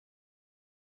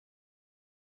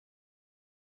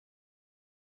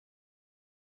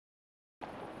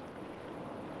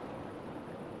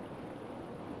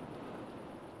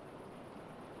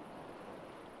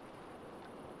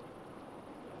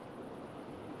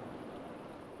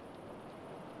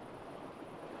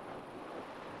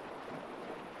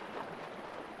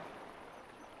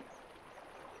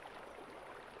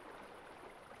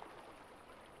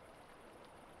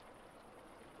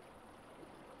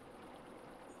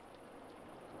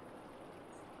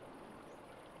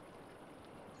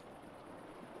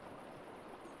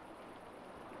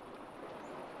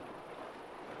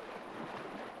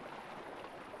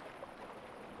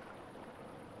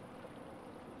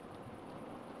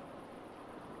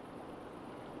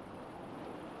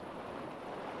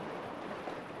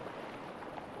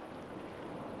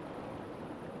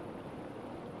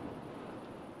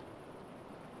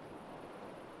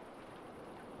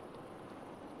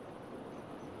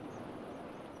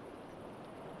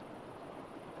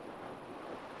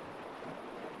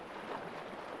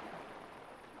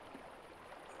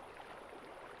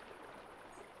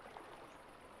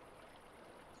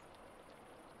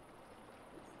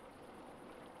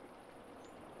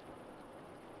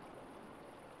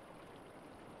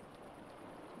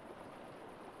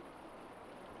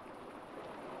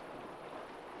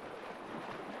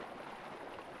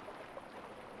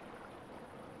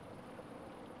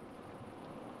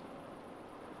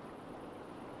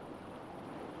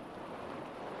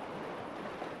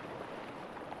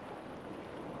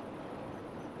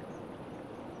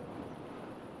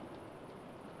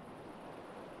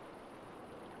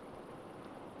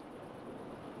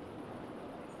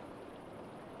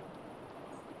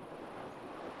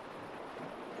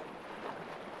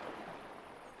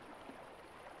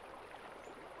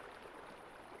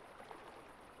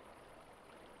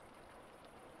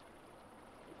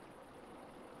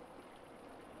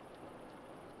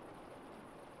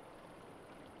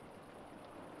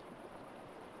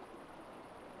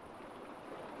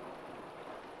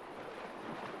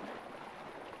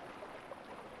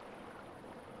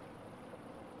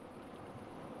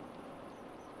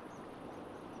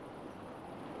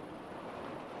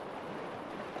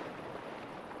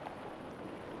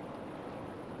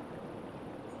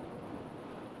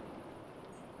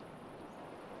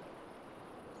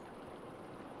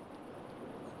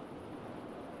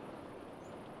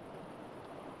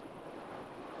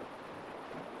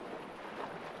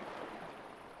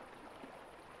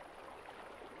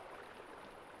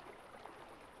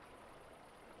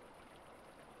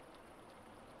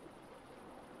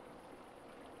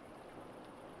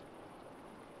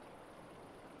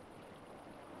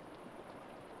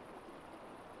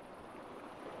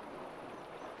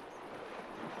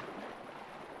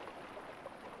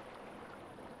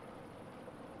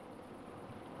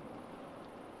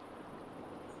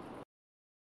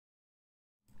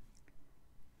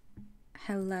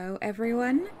Hello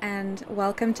everyone and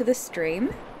welcome to the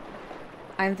stream.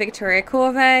 I'm Victoria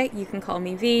Corva, you can call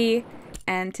me V,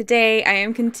 and today I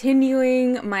am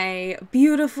continuing my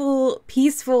beautiful,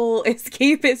 peaceful,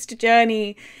 escapist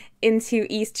journey into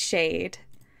Eastshade.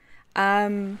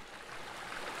 Hello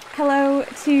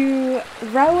to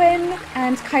Rowan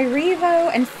and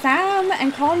Kyrevo and Sam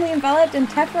and Calmly Enveloped and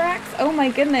Teferax. Oh my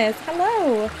goodness,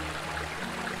 hello!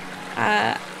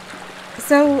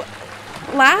 So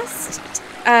last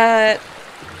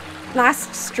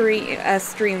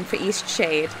stream for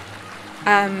Eastshade,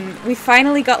 we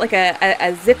finally got like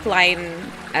a zip line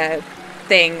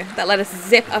thing that let us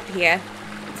zip up here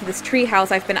to this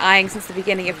treehouse I've been eyeing since the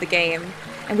beginning of the game,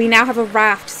 and we now have a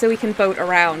raft so we can boat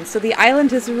around. So the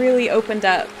island has really opened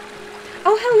up.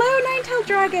 Oh, hello, Nine-Tailed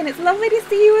Dragon! It's lovely to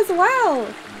see you as well.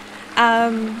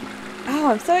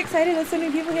 Oh, I'm so excited there's so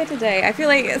many people here today. I feel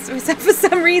like for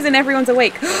some reason everyone's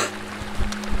awake.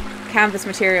 Canvas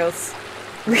materials.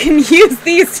 We can use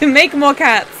these to make more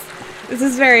cats. This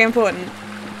is very important.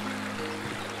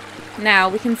 Now,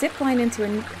 we can zipline into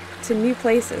new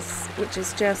places, which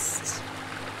is just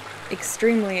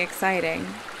extremely exciting.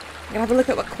 I'm gonna have a look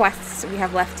at what quests we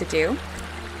have left to do.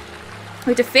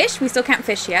 We have to fish. We still can't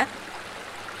fish yet.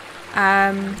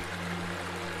 I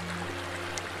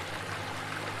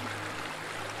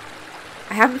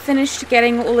haven't finished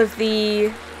getting all of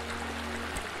the...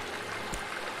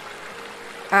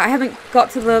 I haven't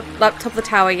got to the top of the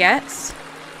tower yet.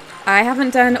 I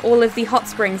haven't done all of the hot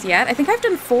springs yet. I think I've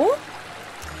done 4?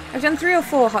 I've done 3 or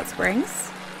 4 hot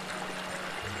springs.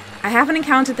 I haven't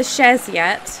encountered the Shez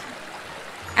yet.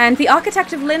 And the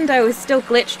Architect of Lindo is still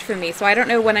glitched for me, so I don't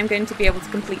know when I'm going to be able to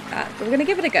complete that. But we're going to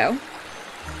give it a go.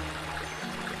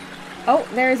 Oh,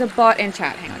 there is a bot in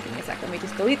chat. Hang on, give me a sec. Let me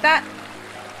just delete that.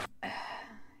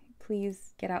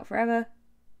 Please get out forever.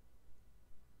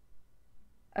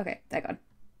 Okay, they're gone.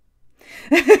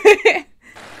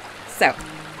 So.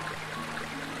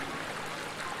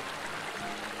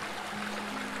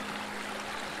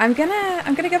 I'm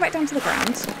gonna go back down to the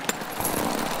ground.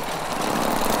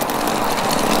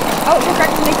 Oh, you're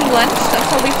correct in making lunch. That's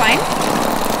totally fine.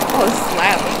 Oh, this is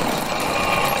loud.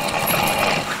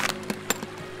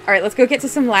 Alright, let's go get to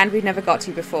some land we've never got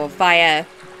to before via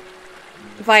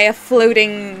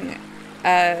floating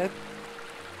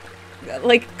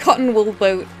like cotton wool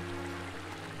boat.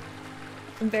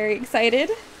 I'm very excited.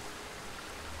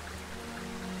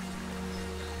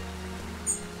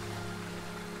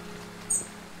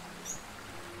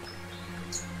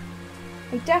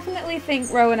 I definitely think,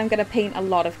 Rowan, I'm going to paint a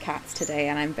lot of cats today,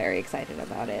 and I'm very excited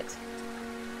about it.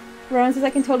 Rowan says,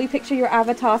 I can totally picture your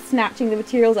avatar snatching the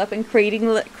materials up and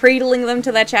cradling them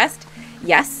to their chest.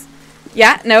 Yes.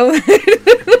 Yeah, no.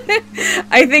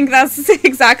 I think that's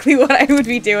exactly what I would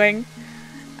be doing.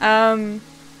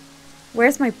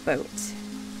 Where's my boat?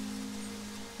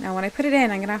 Now, when I put it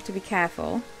in, I'm going to have to be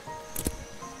careful.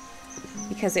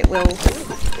 Because it will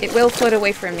float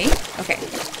away from me. Okay.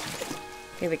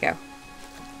 Here we go.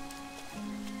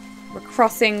 We're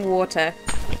crossing water.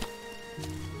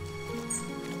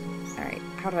 Alright,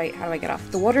 how do I get off?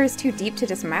 The water is too deep to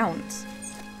dismount.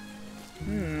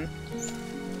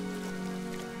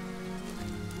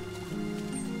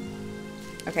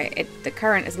 Okay, the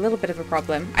current is a little bit of a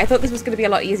problem. I thought this was going to be a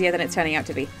lot easier than it's turning out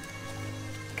to be.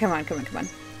 Come on, come on, come on.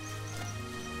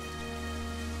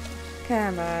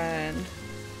 Come on.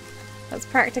 That's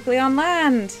practically on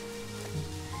land.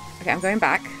 Okay, I'm going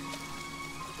back.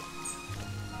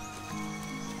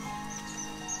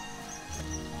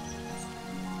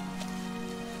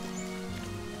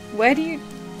 Where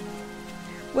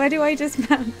do I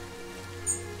dismount?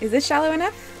 Is this shallow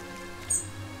enough?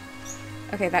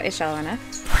 Okay, that is shallow enough.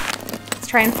 Let's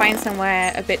try and find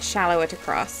somewhere a bit shallower to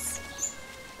cross.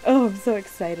 Oh, I'm so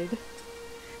excited.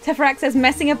 Teferax says,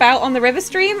 messing about on the river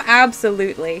stream?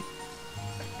 Absolutely.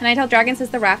 And Nine-Tailed Dragon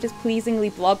says the raft is pleasingly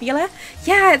blobular.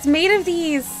 Yeah, it's made of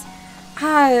these...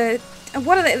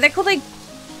 what are they? They're called, like...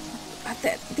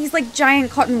 these, like,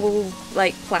 giant cotton wool,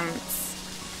 like, plants.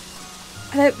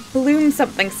 Bloom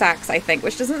something sacks, I think,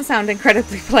 which doesn't sound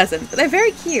incredibly pleasant, but they're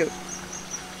very cute.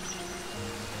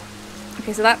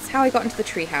 Okay, so that's how I got into the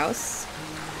treehouse.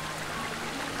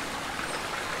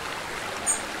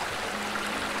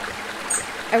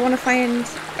 I want to find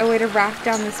a way to raft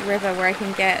down this river where I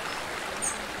can get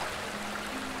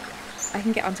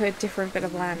onto a different bit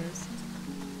of land.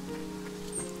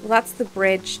 Well, that's the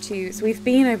bridge to... So we've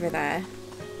been over there.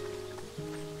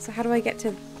 So how do I get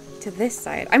to this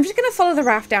side? I'm just going to follow the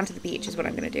raft down to the beach is what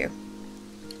I'm going to do.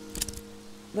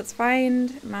 Let's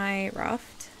find my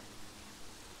raft.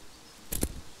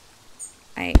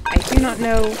 I do not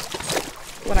know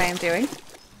what I am doing.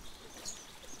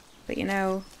 But you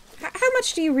know, how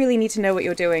much do you really need to know what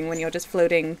you're doing when you're just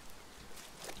floating?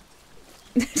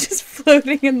 Just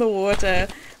floating in the water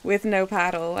with no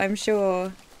paddle. I'm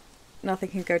sure nothing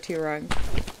can go too wrong.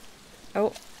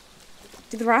 Oh.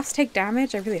 Do the rafts take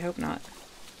damage? I really hope not.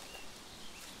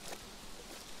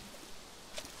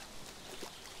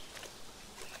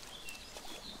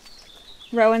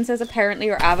 Rowan says apparently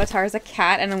your avatar is a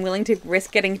cat and I'm willing to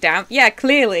risk getting damped. Yeah,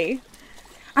 clearly.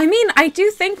 I mean, I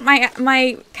do think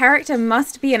my character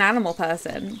must be an animal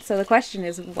person. So the question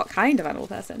is, what kind of animal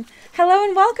person? Hello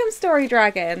and welcome, Story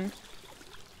Dragon.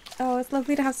 Oh, it's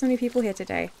lovely to have so many people here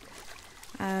today.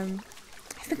 I've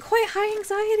been quite high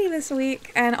anxiety this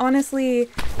week, and honestly,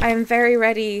 I'm very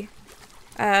ready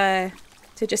to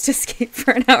just escape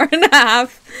for an hour and a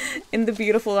half in the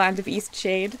beautiful land of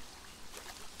Eastshade.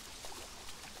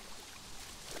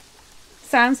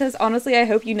 Sam says, honestly, I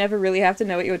hope you never really have to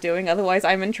know what you're doing, otherwise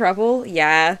I'm in trouble.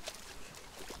 Yeah.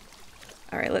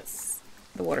 Alright, let's...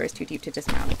 The water is too deep to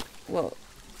dismount. Well...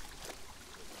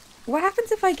 What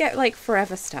happens if I get, like,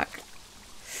 forever stuck?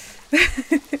 I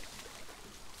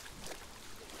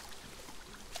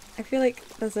feel like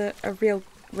there's a real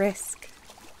risk.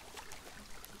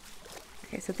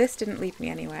 Okay, so this didn't lead me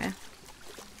anywhere.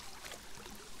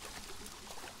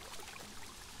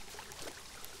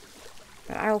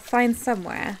 But I'll find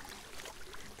somewhere.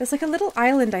 There's like a little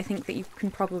island I think that you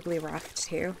can probably raft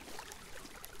to.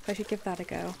 I should give that a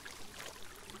go.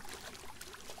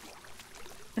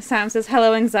 Sam says,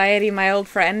 hello anxiety, my old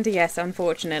friend. Yes,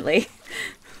 unfortunately.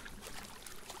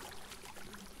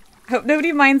 Hope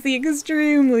nobody minds the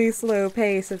extremely slow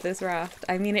pace of this raft.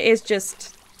 I mean, it is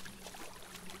just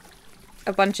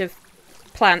a bunch of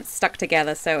plants stuck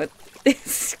together, so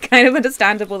it's kind of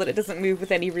understandable that it doesn't move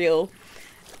with any real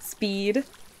speed.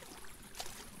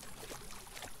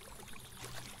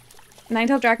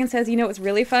 Ninetailed Dragon says, you know what's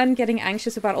really fun? Getting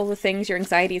anxious about all the things your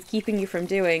anxiety is keeping you from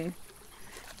doing.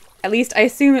 At least I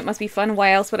assume it must be fun.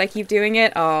 Why else would I keep doing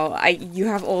it? Oh, you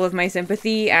have all of my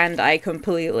sympathy, and I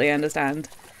completely understand.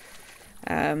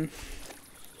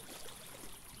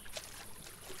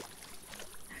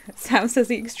 Sam says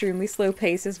the extremely slow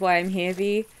pace is why I'm here,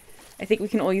 V. I think we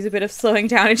can all use a bit of slowing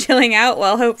down and chilling out.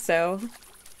 Well, hope so.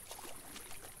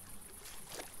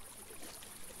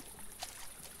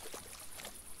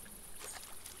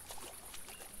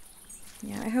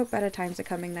 Yeah, I hope better times are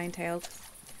coming, Ninetailed.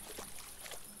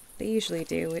 They usually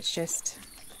do, it's just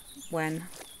when,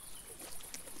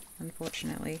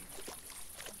 unfortunately.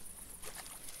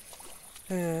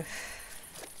 This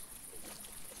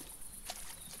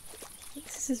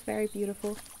is very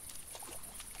beautiful.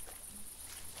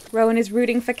 Rowan is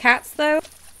rooting for cats, though.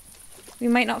 We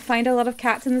might not find a lot of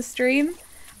cats in the stream.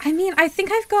 I mean, I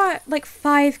think I've got like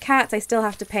 5 cats I still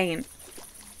have to paint.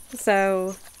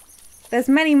 So... There's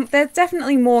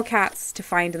definitely more cats to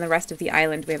find in the rest of the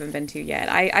island we haven't been to yet,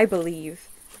 I believe.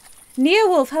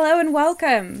 Neowolf, hello and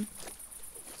welcome!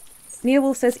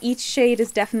 Neowolf says Eastshade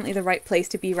is definitely the right place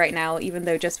to be right now, even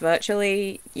though just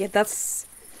virtually. Yeah, that's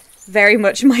very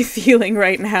much my feeling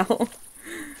right now.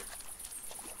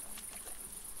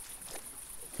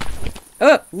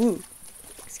 Oh! Ooh.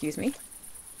 Excuse me.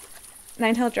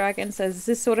 Ninetailed Dragon says, this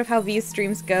is sort of how V's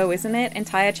streams go, isn't it?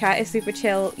 Entire chat is super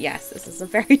chill. Yes, this is a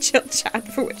very chill chat,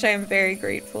 for which I am very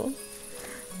grateful.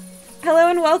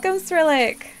 Hello and welcome,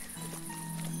 Thrillic!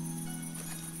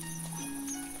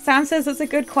 Sam says, that's a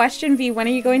good question, V. When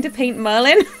are you going to paint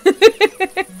Merlin?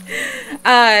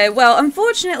 Well,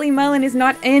 unfortunately, Merlin is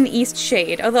not in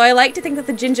Eastshade, although I like to think that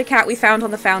the ginger cat we found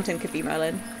on the fountain could be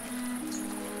Merlin.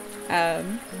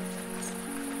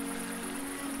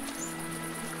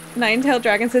 Ninetailed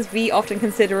Dragon says V often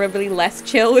considerably less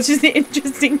chill, which is an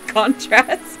interesting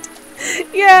contrast.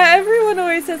 Yeah, everyone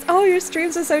always says, oh, your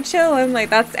streams are so chill. I'm like,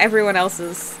 that's everyone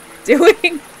else's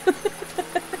doing.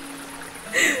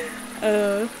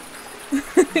 I'm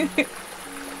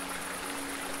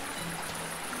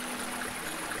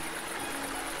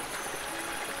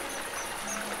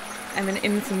an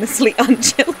infamously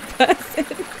unchill person.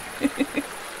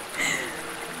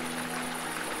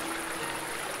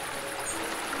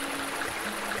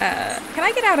 Can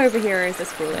I get out over here, or is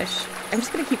this foolish? I'm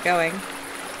just gonna keep going.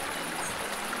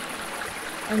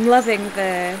 I'm loving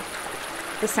the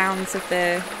sounds of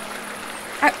the...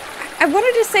 I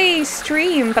wanted to say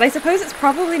stream, but I suppose it's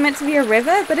probably meant to be a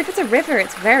river, but if it's a river,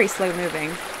 it's very slow moving.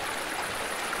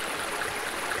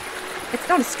 It's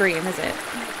not a stream, is it?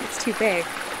 It's too big.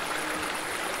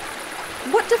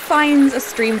 What defines a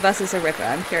stream versus a river?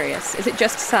 I'm curious. Is it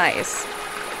just size?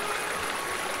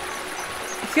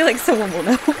 I feel like someone will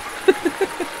know.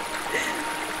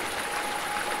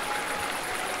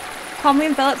 Homely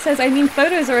Envelop says, I mean,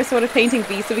 photos are a sort of painting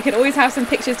bee, so we can always have some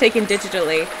pictures taken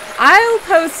digitally. I'll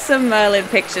post some Merlin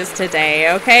pictures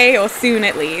today, okay? Or soon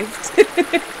at least.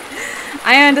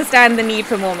 I understand the need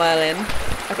for more Merlin.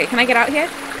 Okay, can I get out here?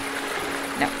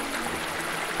 No.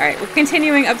 Alright, we're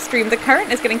continuing upstream. The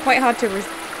current is getting quite hard to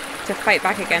fight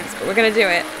back against, but we're gonna do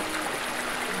it.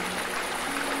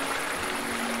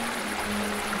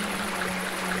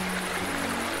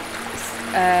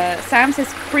 Sam says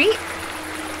creek?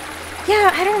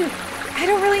 Yeah, I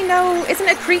don't really know. Isn't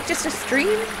a creek just a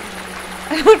stream?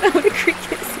 I don't know what a creek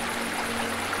is.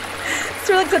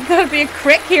 Sterling said there'd be a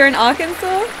creek here in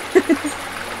Arkansas.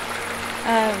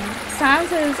 Sam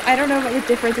says, I don't know about the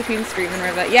difference between stream and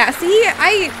river. Yeah, see,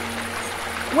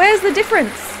 where's the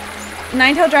difference?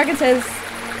 Ninetail Dragon says,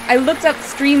 I looked up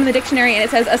stream in the dictionary and it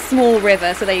says a small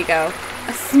river, so there you go.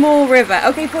 A small river.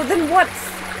 Okay, but then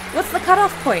what's the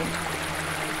cutoff point?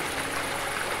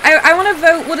 I want to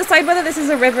vote. We'll decide whether this is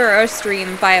a river or a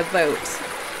stream by a vote.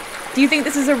 Do you think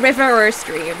this is a river or a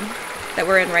stream that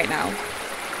we're in right now?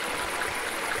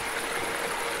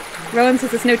 Rowan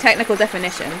says there's no technical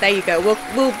definition. There you go.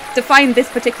 We'll define this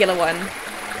particular one.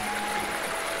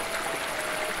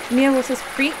 Neil says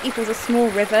creek equals a small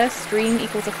river, stream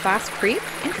equals a fast creek.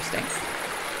 Interesting.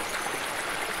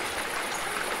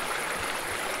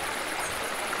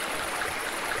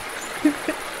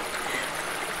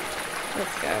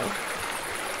 Let's go.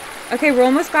 Okay, we're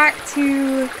almost back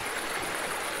to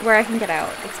where I can get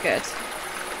out. That's good.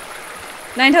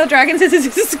 Ninetail Dragon says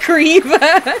it's a screamer.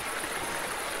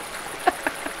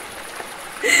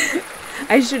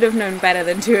 I should have known better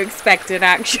than to expect an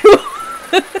actual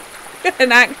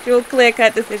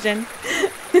clear-cut decision.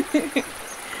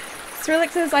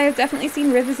 Cyrillic says, I have definitely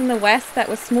seen rivers in the west that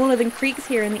were smaller than creeks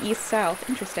here in the east-south.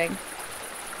 Interesting.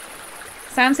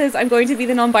 Sam says, I'm going to be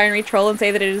the non-binary troll and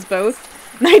say that it is both.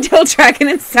 Ninetail Dragon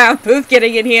and Sam both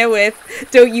getting in here with,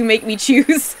 don't you make me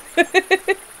choose.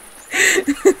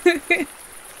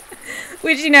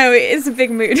 Which, you know, is a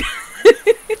big mood.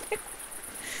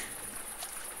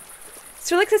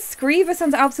 Sterling says Screever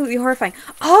sounds absolutely horrifying.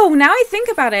 Oh, now I think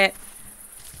about it.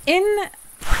 In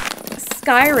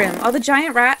Skyrim, are the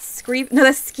giant rats Screev? No,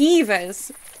 they're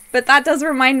Skeevers. But that does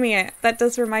remind me. That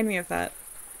does remind me of that.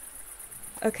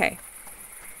 Okay.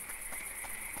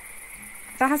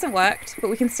 That hasn't worked, but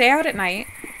we can stay out at night.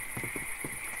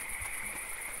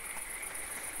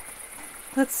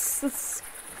 Let's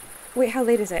wait, how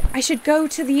late is it? I should go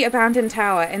to the abandoned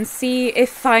tower and see if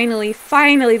finally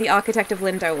the Architect of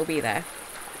Lindo will be there.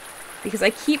 Because I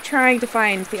keep trying to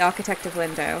find the Architect of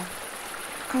Lindo.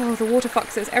 Oh, the water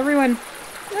foxes. Everyone,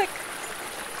 look.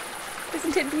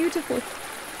 Isn't it beautiful?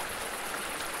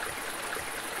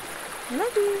 I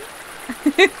love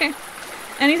you.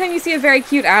 Anytime you see a very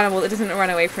cute animal that doesn't run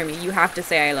away from you, you have to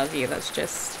say I love you. That's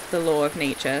just the law of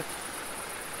nature.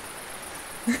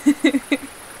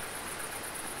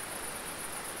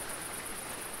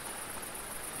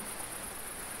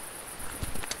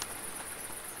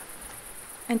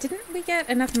 And didn't we get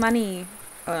enough money?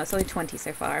 Oh, no, it's only 20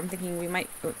 so far. I'm thinking we might...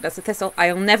 Oh, that's a thistle.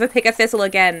 I'll never pick a thistle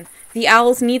again. The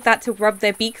owls need that to rub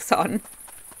their beaks on.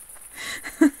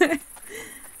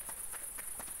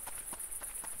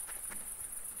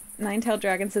 Ninetail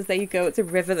Dragon says, there you go. It's a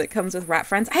river that comes with rat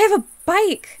friends. I have a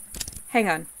bike! Hang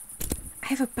on. I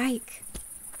have a bike.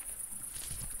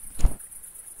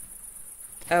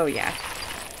 Oh, yeah.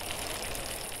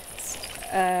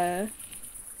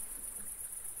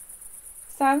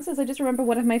 Sam says, I just remember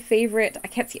one of my favorite... I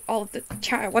can't see all of the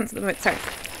chat at once at the moment. Sorry.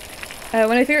 One of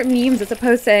my favorite memes is a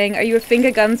post saying, are you a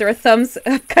finger guns or a thumbs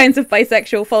kinds of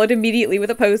bisexual, followed immediately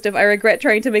with a post of, I regret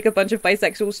trying to make a bunch of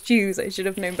bisexuals choose. I should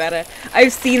have known better.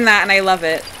 I've seen that and I love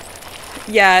it.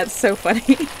 Yeah, it's so funny.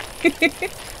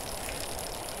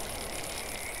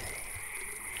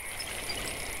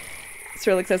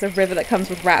 Cyrillic says, a river that comes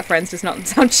with rat friends does not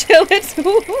sound chill at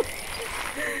all.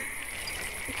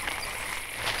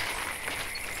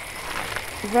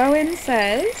 Rowan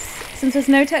says, since there's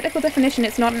no technical definition,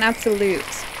 it's not an absolute.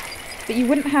 But you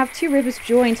wouldn't have two rivers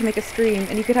joined to make a stream,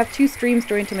 and you could have two streams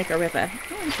joined to make a river.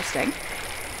 Oh, interesting.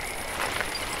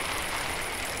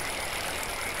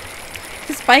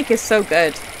 This bike is so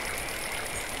good.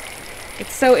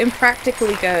 It's so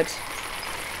impractically good.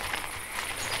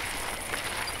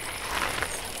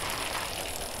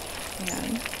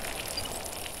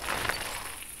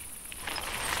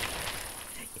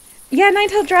 Yeah,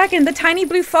 Ninetail Dragon, the tiny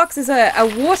blue fox is a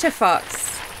water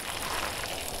fox.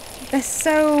 They're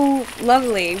so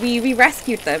lovely. We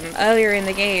rescued them earlier in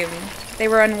the game. They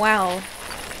were unwell.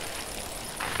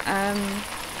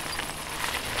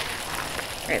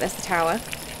 Right, there's the tower.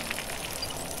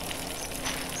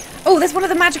 Oh, there's one of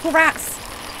the magical rats.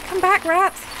 Come back,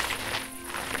 rats.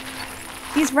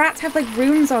 These rats have like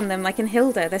runes on them, like in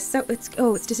Hilda. They're so...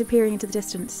 it's disappearing into the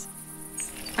distance.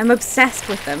 I'm obsessed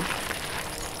with them.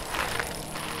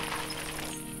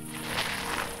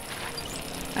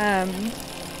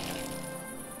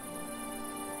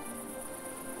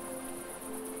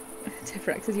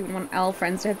 Tifrex says you would want owl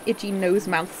friends to have itchy nose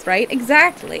mouths, right?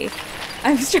 Exactly.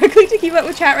 I'm struggling to keep up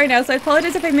with chat right now, so I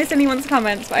apologize if I miss anyone's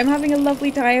comments, but I'm having a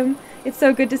lovely time. It's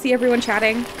so good to see everyone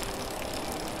chatting.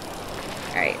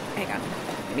 Alright, hang on.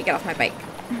 Let me get off my bike.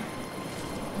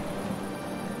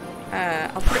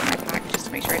 I'll put it in my pack just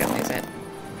to make sure I don't lose it.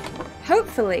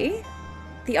 Hopefully,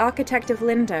 the architect of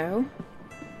Lindo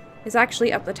is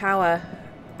actually up the tower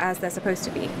as they're supposed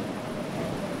to be.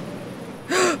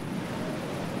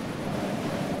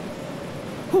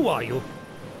 Who are you?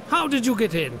 How did you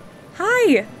get in?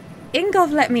 Hi!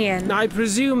 Ingolf let me in. I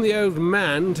presume the old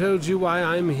man told you why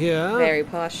I'm here? Very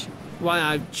posh. Why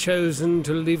I've chosen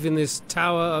to live in this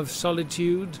tower of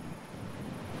solitude?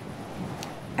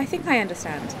 I think I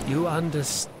understand. You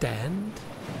understand?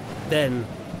 Then,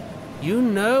 you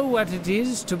know what it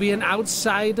is to be an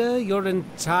outsider your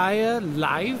entire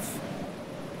life?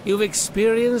 You've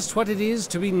experienced what it is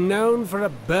to be known for a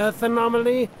birth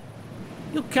anomaly?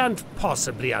 You can't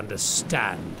possibly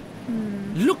understand.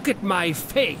 Look at my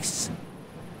face.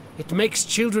 It makes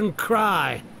children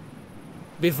cry.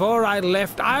 Before I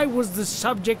left, I was the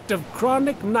subject of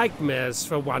chronic nightmares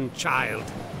for one child.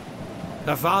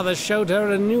 Her father showed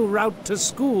her a new route to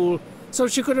school so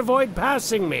she could avoid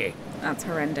passing me. That's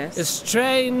horrendous.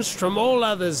 Estranged from all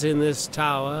others in this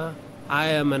tower, I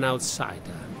am an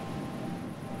outsider.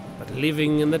 But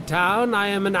living in the town, I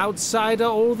am an outsider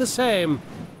all the same.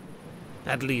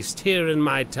 At least here in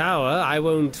my tower, I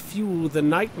won't fuel the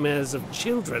nightmares of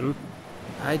children.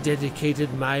 I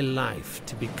dedicated my life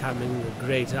to becoming a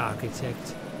great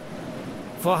architect.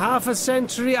 For half a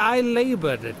century, I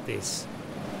labored at this.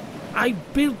 I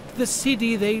built the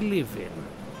city they live in.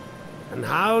 And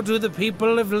how do the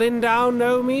people of Lindau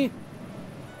know me?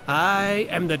 I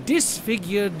am the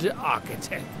disfigured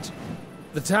architect.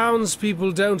 The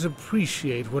townspeople don't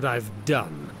appreciate what I've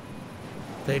done.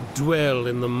 They dwell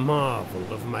in the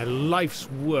marvel of my life's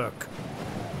work.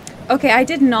 Okay, I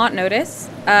did not notice.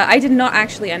 I did not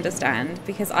actually understand,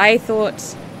 because I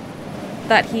thought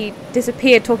that he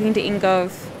disappeared talking to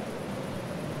Ingolf.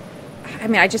 I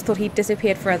mean, I just thought he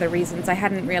disappeared for other reasons. I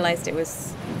hadn't realized it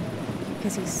was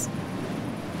because he's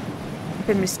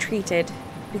been mistreated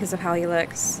because of how he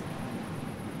looks.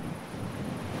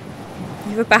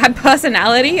 You have a bad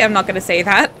personality? I'm not going to say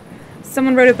that.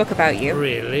 Someone wrote a book about you.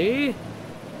 Really?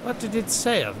 What did it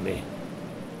say of me?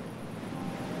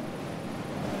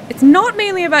 It's not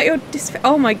mainly about your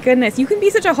oh my goodness, you can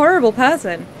be such a horrible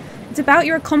person. It's about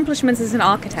your accomplishments as an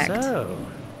architect. So,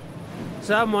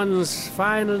 someone's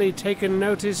finally taken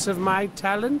notice of my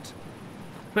talent?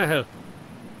 Well,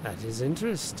 that is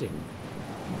interesting.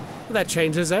 That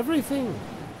changes everything.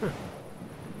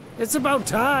 It's about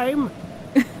time.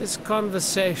 This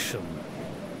conversation.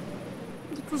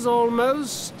 It was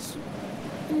almost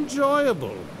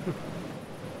enjoyable.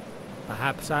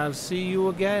 Perhaps I'll see you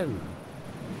again.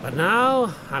 But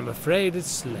now, I'm afraid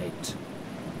it's late.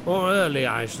 Or early,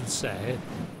 I should say.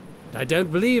 I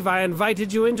don't believe I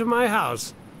invited you into my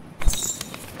house.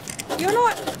 You're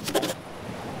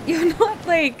not,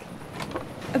 like,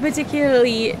 a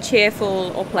particularly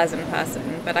cheerful or pleasant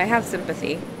person, but I have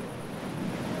sympathy.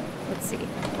 Let's see.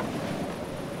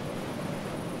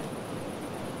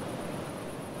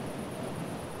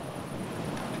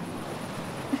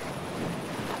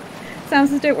 Sam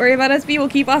says, don't worry about us, we will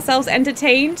keep ourselves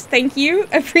entertained. Thank you.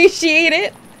 Appreciate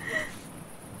it.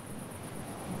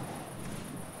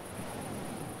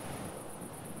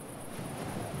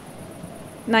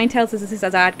 Ninetales says this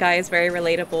ad guy is very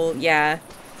relatable. Yeah.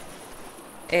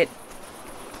 It...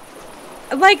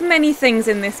 Like many things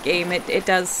in this game, it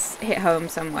does hit home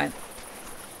somewhat.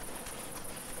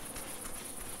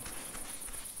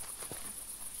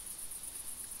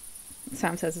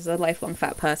 Sam says is a lifelong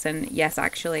fat person. Yes,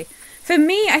 actually. For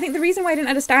me, I think the reason why I didn't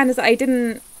understand is that I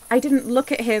didn't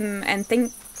look at him and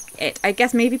think it. I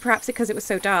guess maybe perhaps because it was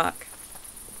so dark.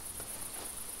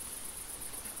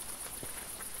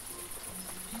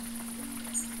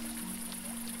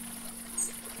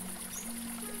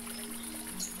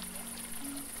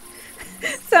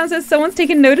 Sam says, someone's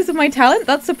taken notice of my talent?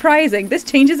 That's surprising. This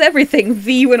changes everything.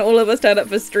 V when all of us turn up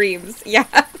for streams. Yeah,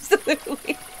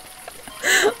 absolutely.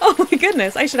 Oh my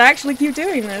goodness, I should actually keep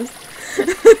doing this.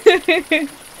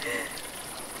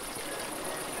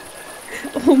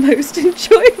 Almost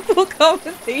enjoyable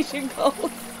conversation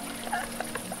goals.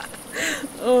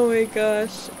 Oh my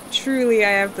gosh. Truly, I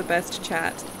have the best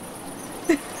chat.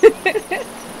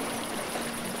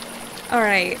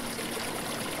 Alright.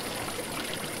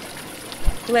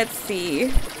 Let's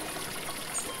see.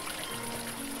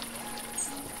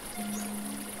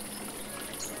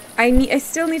 I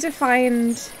still need to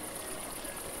find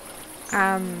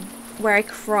where I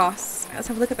cross. Let's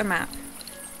have a look at the map.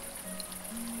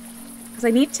 Because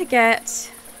I need to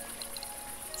get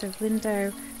so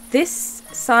window. This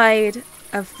side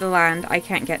of the land I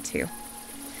can't get to.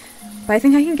 But I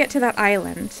think I can get to that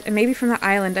island, and maybe from that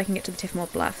island I can get to the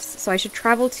Tiffmore Bluffs. So I should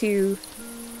travel to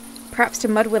perhaps to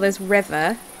Mudwillows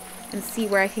River and see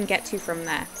where I can get to from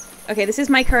there. Okay, this is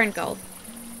my current goal.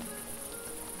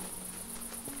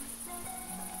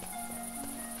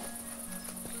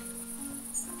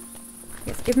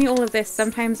 Yes, give me all of this.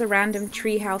 Sometimes a random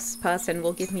treehouse person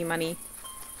will give me money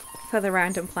for the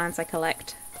random plants I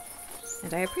collect.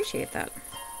 And I appreciate that.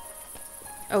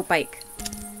 Oh, bike.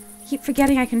 I keep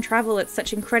forgetting I can travel at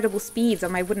such incredible speeds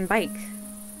on my wooden bike.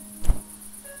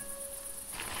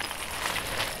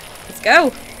 Let's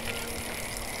go!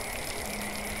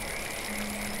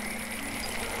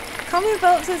 Common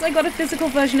Philip says I got a physical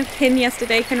version of Kin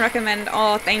yesterday. Can recommend.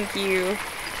 Oh, thank you.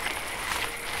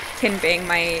 Kin being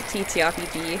my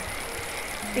TTRPG.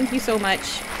 Thank you so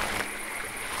much.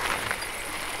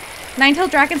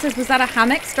 Ninetailed Dragon says, was that a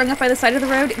hammock strung up by the side of the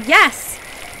road? Yes!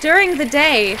 During the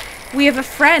day, we have a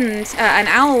friend, an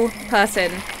owl person,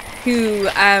 who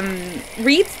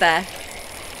reads there.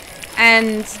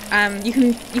 And you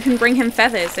can bring him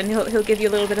feathers and he'll give you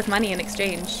a little bit of money in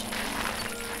exchange.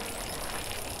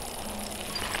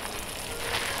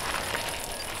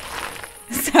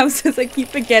 Sam says, I keep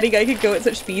forgetting I could go at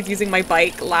such speeds using my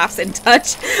bike. Laughs in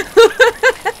touch.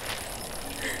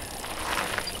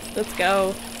 Let's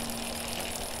go.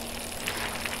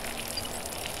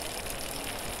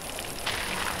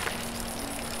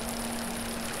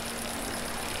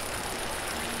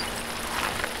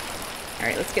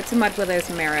 Alright, let's get to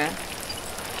Mudwillows Mirror.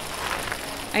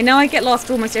 I know I get lost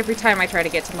almost every time I try to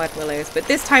get to Mudwillows, but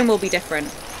this time will be different.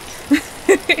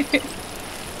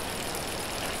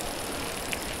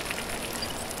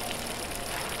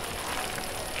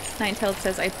 Ninetailed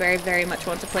says, I very, very much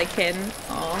want to play Kin.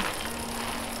 Aww.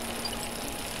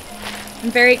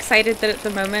 I'm very excited that at the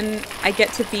moment I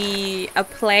get to be a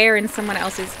player in someone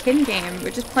else's Kin game.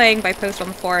 We're just playing by post on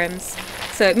the forums,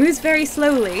 so it moves very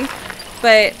slowly,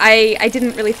 but I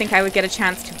didn't really think I would get a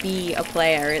chance to be a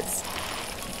player. It's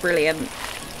brilliant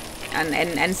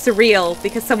and surreal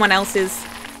because someone else is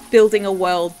building a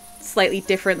world slightly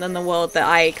different than the world that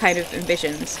I kind of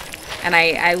envisioned, and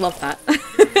I love that,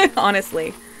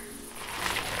 honestly.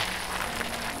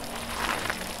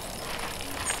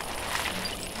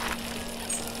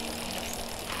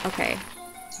 Okay.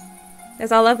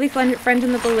 There's our lovely friend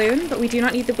in the balloon, but we do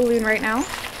not need the balloon right now.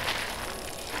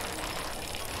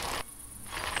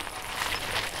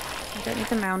 I don't need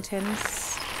the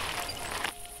mountains.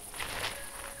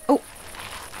 Oh!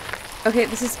 Okay,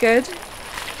 this is good.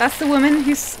 That's the woman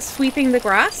who's sweeping the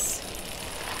grass.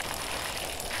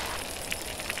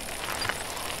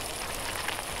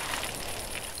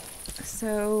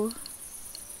 So...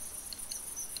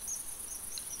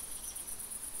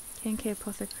 K&K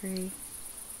Apothecary.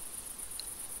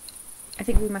 I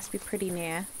think we must be pretty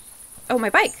near. Oh,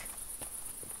 my bike!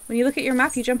 When you look at your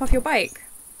map, you jump off your bike.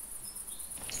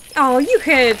 Oh, you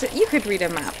could read a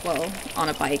map, well, on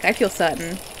a bike, I feel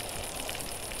certain.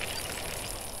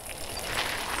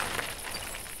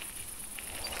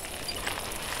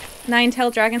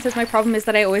 Ninetailed Dragon says, my problem is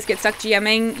that I always get stuck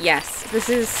GMing. Yes, this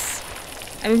is...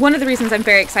 I mean, one of the reasons I'm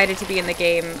very excited to be in the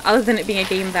game, other than it being a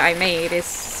game that I made, is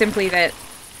simply that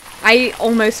I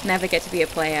almost never get to be a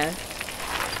player.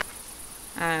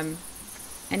 And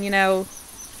you know,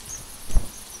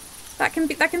 that can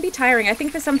be tiring. I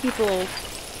think for some people,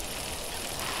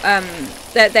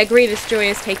 their greatest joy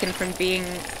is taken from being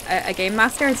a game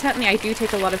master, and certainly I do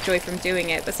take a lot of joy from doing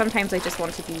it, but sometimes I just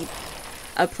want to be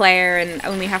a player and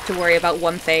only have to worry about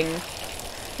one thing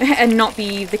and not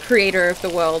be the creator of the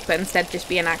world, but instead just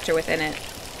be an actor within it.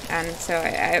 And so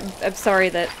I'm sorry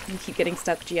that you keep getting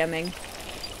stuck GMing.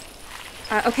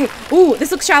 Okay. Ooh,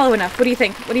 this looks shallow enough. What do you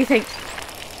think? What do you think?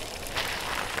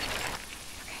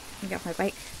 Okay, let me get off my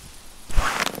bike.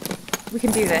 We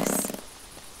can do this.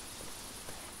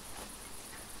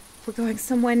 We're going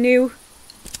somewhere new.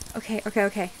 Okay, okay,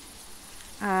 okay.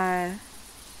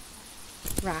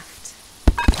 Raft.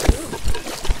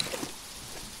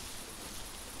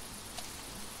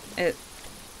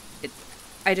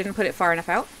 I didn't put it far enough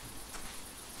out.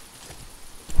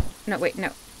 No, wait,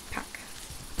 no. Pack.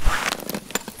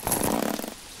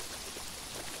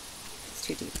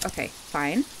 too deep. Okay,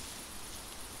 fine.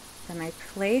 Then I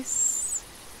place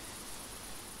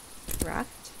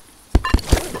raft.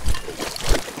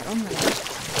 Get on there.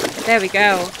 There we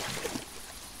go.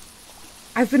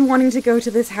 I've been wanting to go to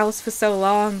this house for so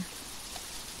long.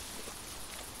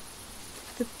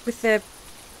 With the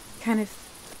kind of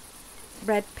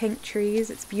red pink trees.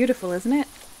 It's beautiful, isn't it?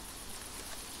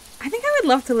 I think I would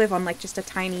love to live on like just a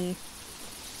teeny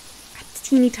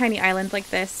tiny island like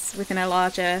this within a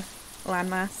larger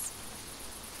landmass.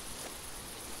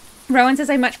 Rowan says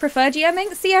I much prefer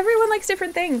GMing. See, everyone likes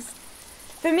different things.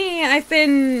 For me, I've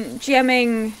been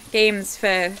GMing games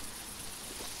for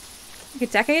like a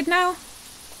decade now,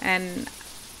 and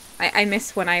I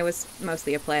miss when I was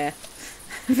mostly a player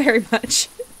very much.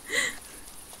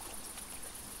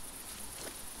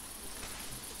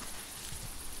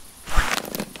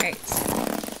 Right.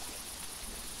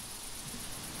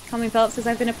 Colin Phillips says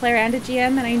I've been a player and a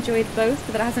GM and I enjoyed both,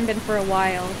 but that hasn't been for a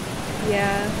while.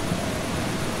 Yeah.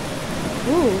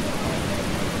 Ooh.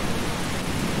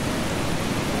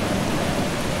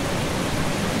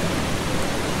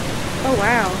 Oh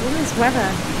wow, look at this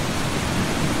weather.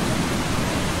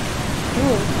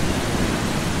 Ooh.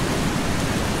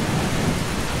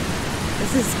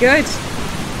 This is good.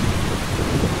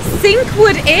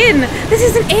 Sinkwood Inn! This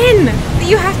is an inn that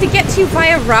you have to get to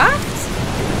via raft?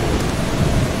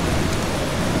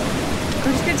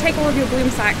 I'm just gonna take all of your bloom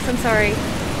sacks, I'm sorry.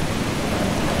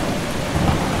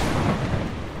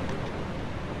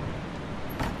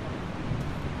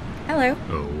 Hello.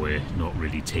 Oh, we're not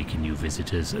really taking new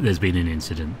visitors. There's been an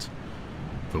incident.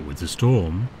 But with the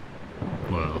storm,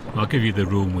 well, I'll give you the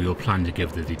room we all plan to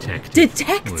give the detective.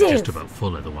 Detective? We're just about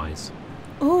full otherwise.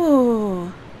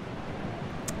 Oh.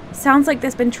 Sounds like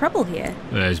there's been trouble here.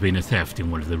 There's been a theft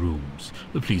in one of the rooms.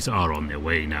 The police are on their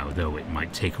way now, though it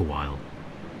might take a while.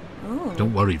 Oh.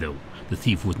 Don't worry, though. The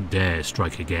thief wouldn't dare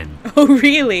strike again. Oh,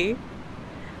 really?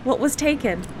 What was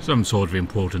taken? Some sort of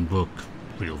important book.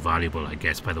 Real valuable, I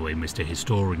guess, by the way Mr.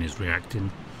 Historian is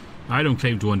reacting. I don't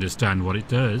claim to understand what it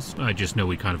does. I just know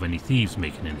we can't have any thieves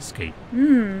making an escape.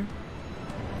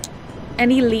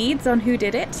 Any leads on who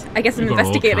did it? I guess I'm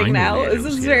investigating now. This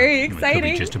is very exciting. It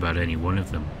could be just about any one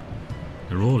of them.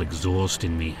 They're all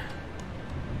exhausting me.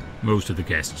 Most of the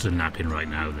guests are napping right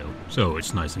now, though, so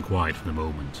it's nice and quiet for the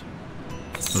moment.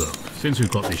 Look, since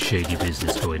we've got this shady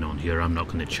business going on here, I'm not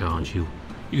going to charge you.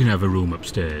 You can have a room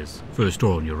upstairs, first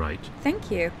door on your right.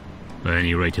 Thank you. At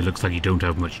any rate, it looks like you don't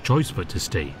have much choice but to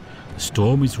stay. The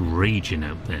storm is raging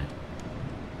out there.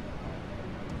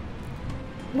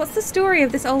 What's the story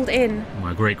of this old inn?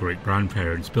 My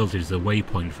great-great-grandparents built it as a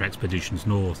waypoint for expeditions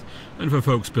north, and for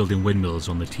folks building windmills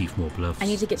on the Teefmore Bluffs. I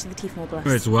need to get to the Teefmore Bluffs.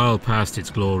 It's well past its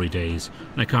glory days,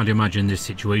 and I can't imagine this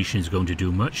situation is going to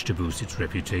do much to boost its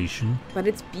reputation. But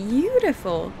it's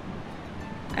beautiful.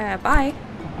 Bye.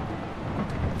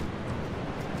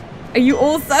 Are you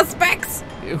all suspects?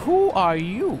 Who are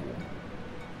you?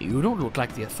 You don't look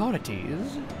like the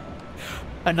authorities.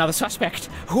 Another suspect.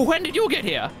 When did you get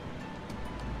here?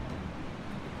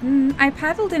 I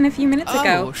paddled in a few minutes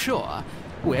ago. Oh, sure.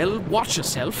 Well, watch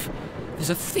yourself.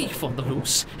 There's a thief on the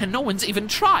loose, and no one's even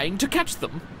trying to catch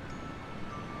them.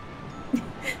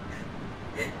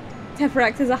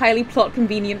 Teferax is a highly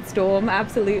plot-convenient storm,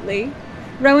 absolutely.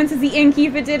 Rowan says the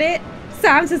innkeeper did it.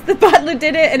 Sam says the butler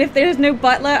did it, and if there's no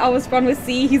butler, I was gone with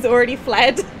C, he's already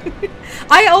fled.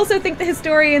 I also think the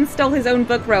historian stole his own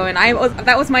book, Rowan.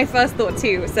 That was my first thought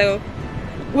too, so...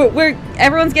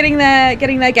 everyone's getting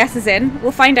their guesses in.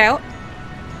 We'll find out.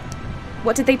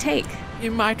 What did they take?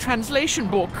 In my translation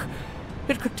book,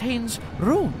 it contains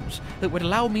runes that would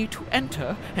allow me to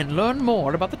enter and learn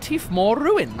more about the Teefmore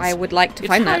ruins. I would like to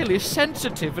find that. It's highly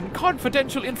sensitive and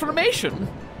confidential information.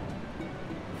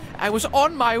 I was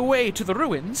on my way to the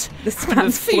ruins when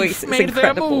the thief made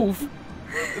their move.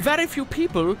 Very few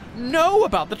people know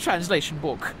about the translation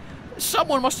book.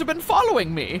 Someone must have been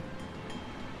following me.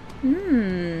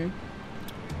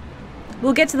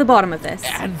 We'll get to the bottom of this.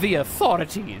 And the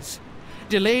authorities.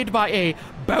 Delayed by a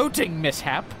boating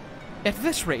mishap. At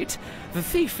this rate, the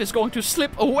thief is going to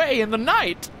slip away in the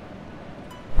night.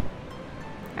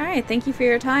 Alright, thank you for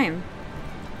your time.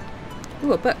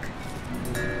 Ooh, a book.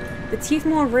 The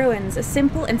Teefmore Ruins, A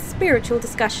Simple and Spiritual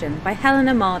Discussion by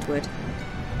Helena Mardwood.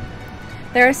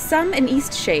 There are some in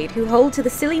Eastshade who hold to the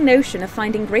silly notion of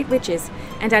finding great riches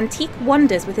and antique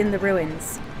wonders within the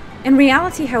ruins. In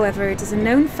reality, however, it is a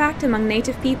known fact among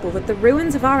native people that the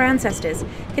ruins of our ancestors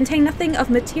contain nothing of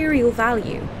material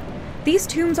value. These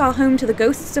tombs are home to the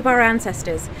ghosts of our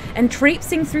ancestors, and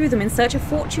traipsing through them in search of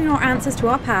fortune or answers to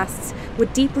our pasts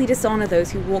would deeply dishonor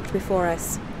those who walked before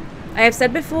us. I have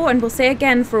said before and will say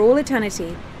again for all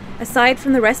eternity, Aside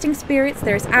from the resting spirits,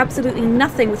 there is absolutely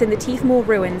nothing within the Teefmore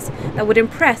ruins that would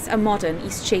impress a modern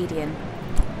Eastshadian.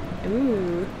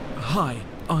 Ooh. Hi,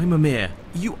 I'm Amir.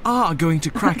 You are going to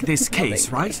crack this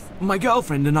case, right? My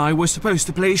girlfriend and I were supposed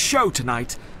to play a show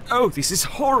tonight. Oh, this is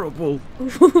horrible.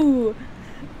 Ooh.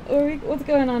 What's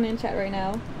going on in chat right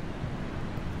now?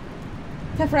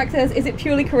 Teferax says, is it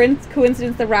purely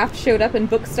coincidence the raft showed up and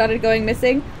books started going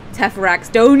missing?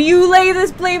 Teferax, don't you lay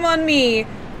this blame on me!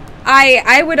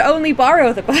 I would only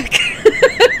borrow the book.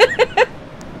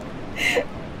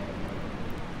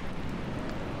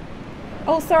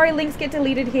 Oh, sorry, links get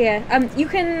deleted here. You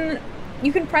can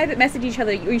private message each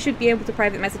other. You should be able to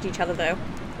private message each other though,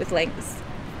 with links.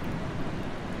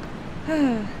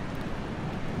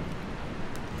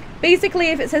 Basically,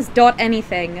 if it says dot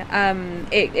anything,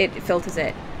 it filters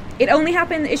it.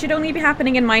 It should only be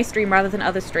happening in my stream rather than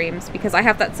other streams because I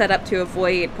have that set up to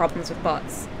avoid problems with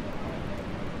bots.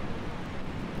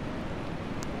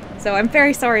 So I'm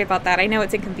very sorry about that. I know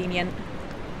it's inconvenient.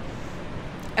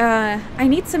 I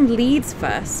need some leads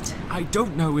first. I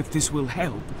don't know if this will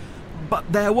help,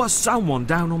 but there was someone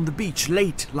down on the beach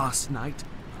late last night.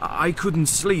 I couldn't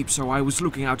sleep, so I was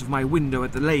looking out of my window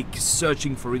at the lake,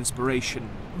 searching for inspiration.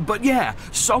 But yeah,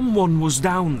 someone was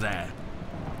down there.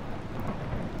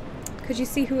 Could you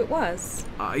see who it was?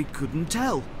 I couldn't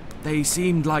tell. They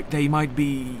seemed like they might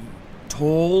be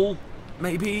tall,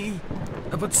 maybe,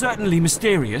 but certainly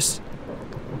mysterious.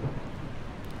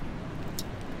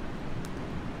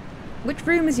 Which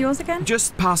room is yours again?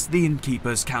 Just past the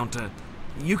innkeeper's counter.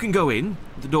 You can go in,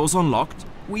 the door's unlocked.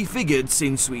 We figured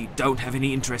since we don't have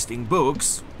any interesting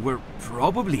books, we're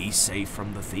probably safe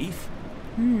from the thief.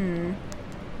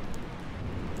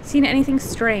 Seen anything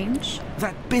strange?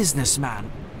 That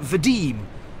businessman, Vadim,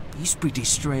 he's pretty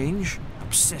strange.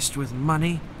 Obsessed with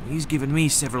money. He's given me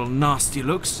several nasty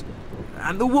looks.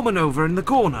 And the woman over in the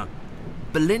corner,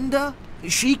 Belinda,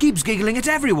 she keeps giggling at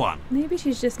everyone. Maybe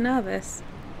she's just nervous.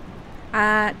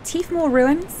 Teefmore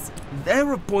ruins?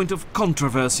 They're a point of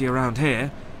controversy around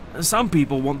here. Some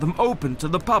people want them open to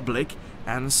the public,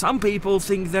 and some people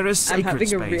think they're a sacred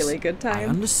space. I'm having a really good time. I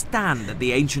understand that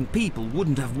the ancient people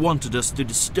wouldn't have wanted us to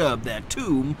disturb their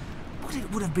tomb, but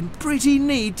it would have been pretty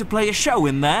neat to play a show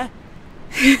in there.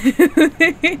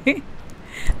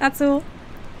 That's all.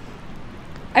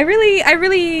 I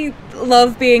really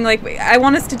love being like, I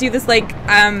want us to do this like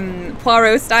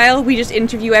Poirot style. We just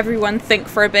interview everyone, think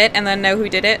for a bit, and then know who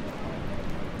did it.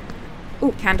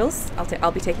 Ooh, candles.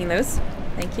 I'll be taking those.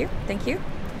 Thank you. Thank you.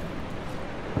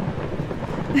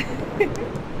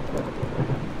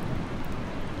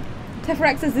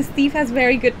 Teferax says this thief has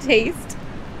very good taste.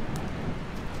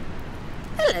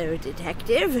 Hello,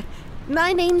 detective.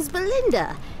 My name's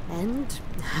Belinda, and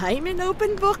I'm an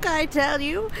open book, I tell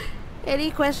you.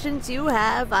 Any questions you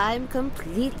have, I'm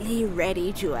completely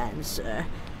ready to answer.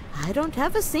 I don't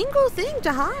have a single thing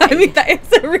to hide. I mean, that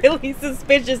is a really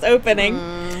suspicious opening.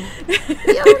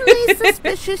 The only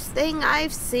suspicious thing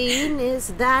I've seen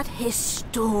is that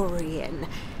historian.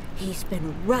 He's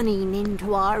been running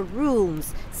into our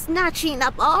rooms, snatching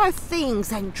up our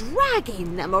things and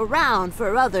dragging them around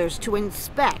for others to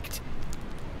inspect.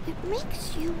 It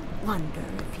makes you wonder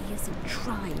if he isn't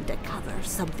trying to cover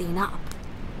something up.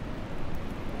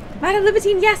 Madame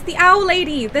Libertine, yes, the owl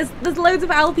lady. There's loads of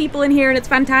owl people in here and it's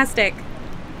fantastic.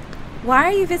 Why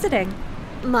are you visiting?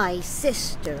 My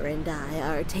sister and I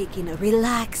are taking a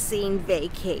relaxing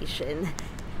vacation.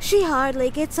 She hardly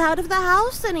gets out of the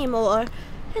house anymore,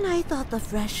 and I thought the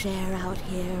fresh air out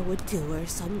here would do her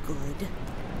some good.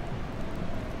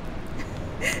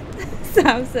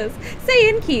 Sam says,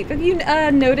 say innkeep, have you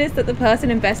noticed that the person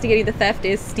investigating the theft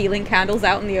is stealing candles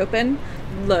out in the open?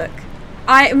 Look.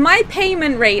 My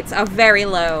payment rates are very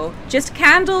low. Just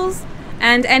candles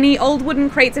and any old wooden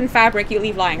crates and fabric you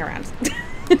leave lying around.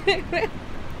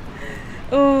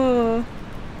 Oh.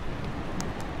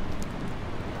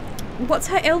 What's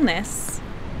her illness?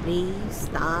 Knees,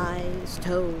 thighs,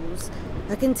 toes.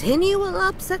 A continual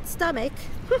upset stomach.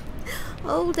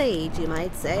 Old age, you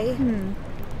might say.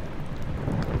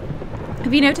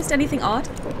 Have you noticed anything odd?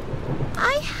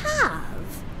 I have.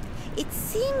 It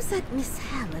seems that Miss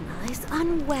Helena is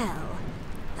unwell.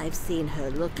 I've seen her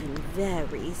looking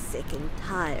very sick and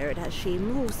tired as she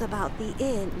moves about the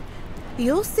inn.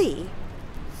 You'll see.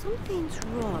 Something's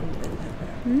wrong with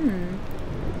her.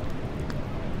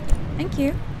 Thank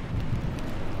you.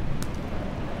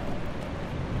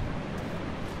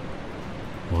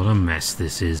 What a mess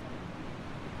this is.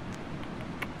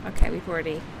 Okay, we've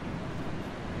already...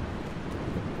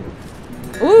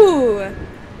 Ooh!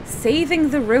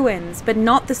 Saving the ruins, but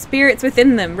not the spirits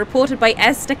within them, reported by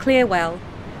Esther Clearwell.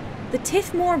 The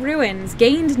Tifmore ruins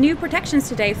gained new protections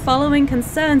today following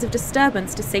concerns of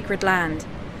disturbance to sacred land.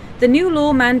 The new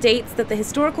law mandates that the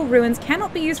historical ruins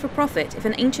cannot be used for profit if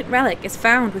an ancient relic is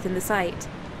found within the site.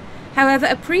 However,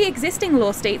 a pre-existing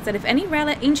law states that if any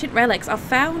ancient relics are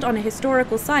found on a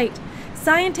historical site,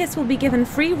 scientists will be given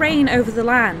free reign over the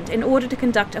land in order to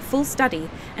conduct a full study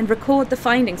and record the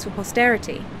findings for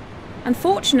posterity.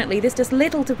 Unfortunately, this does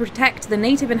little to protect the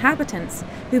native inhabitants,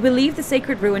 who believe the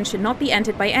sacred ruins should not be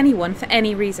entered by anyone for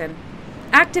any reason.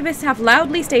 Activists have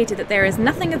loudly stated that there is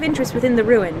nothing of interest within the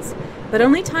ruins, but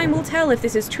only time will tell if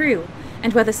this is true,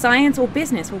 and whether science or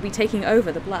business will be taking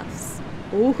over the bluffs.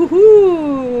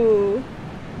 Ooh-hoo-hoo!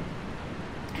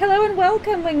 Hello and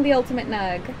welcome, Wing the Ultimate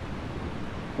Nug.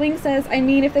 Wing says, I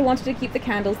mean, if they wanted to keep the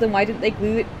candles, then why didn't they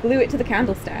glue it to the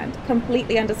candle stand?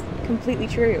 Completely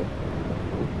true.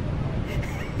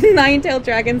 Nine-tailed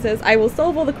Dragon says, I will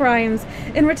solve all the crimes.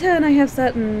 In return, I have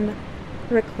certain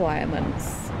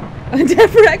requirements.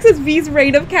 Deferex says, V's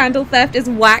reign of candle theft is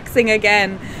waxing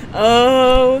again.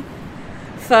 Oh.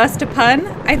 First to pun,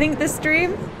 I think, this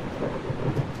stream.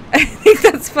 I think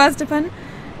that's first to pun.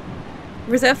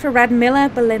 Reserved for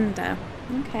Radmilla Belinda.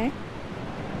 Okay.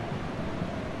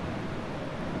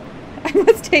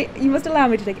 You must allow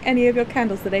me to take any of your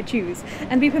candles that I choose,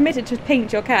 and be permitted to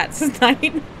paint your cats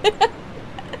tonight.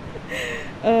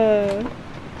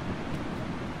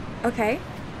 Okay.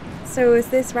 So is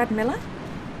this Radmilla?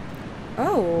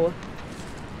 Oh.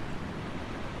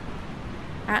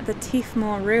 At the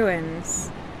Tifmore ruins.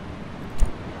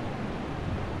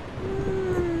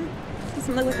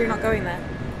 Doesn't look like you're not going there.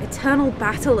 Eternal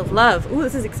battle of love. Ooh,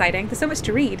 this is exciting. There's so much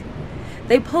to read.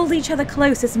 They pulled each other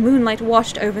close as moonlight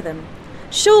washed over them.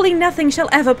 Surely nothing shall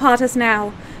ever part us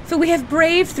now, for we have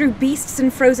braved through beasts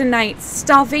and frozen nights,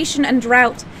 starvation and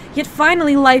drought, yet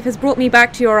finally life has brought me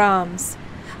back to your arms.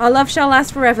 Our love shall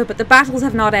last forever, but the battles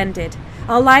have not ended.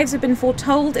 Our lives have been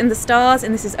foretold in the stars,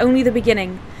 and this is only the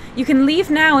beginning. You can leave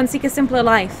now and seek a simpler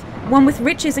life, one with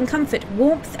riches and comfort,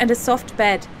 warmth and a soft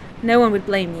bed. No one would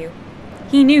blame you.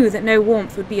 He knew that no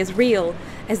warmth would be as real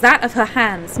as that of her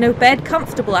hands, no bed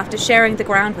comfortable after sharing the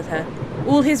ground with her.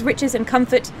 All his riches and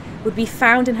comfort would be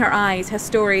found in her eyes, her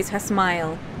stories, her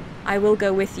smile. I will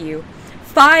go with you.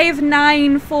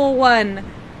 5941.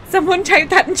 Someone type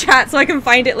that in chat so I can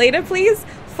find it later, please.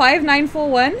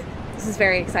 5941. This is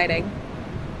very exciting.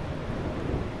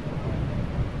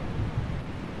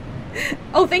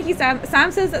 Oh, thank you, Sam.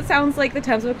 Sam says that sounds like the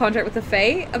terms of a contract with the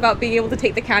Fae about being able to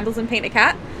take the candles and paint a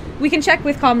cat. We can check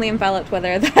with Calmly Enveloped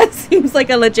whether that seems like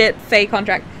a legit Fae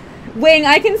contract. Wing,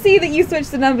 I can see that you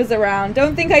switched the numbers around.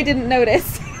 Don't think I didn't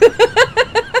notice.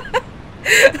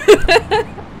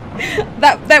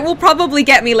 That will probably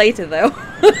get me later, though.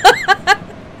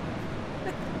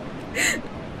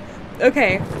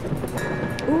 Okay.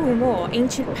 Ooh, more.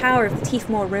 Ancient power of the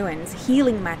Tifmore ruins.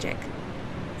 Healing magic.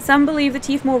 Some believe the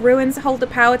Tifmore ruins hold the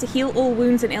power to heal all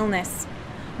wounds and illness.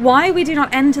 Why we do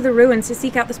not enter the ruins to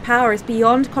seek out this power is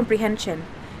beyond comprehension.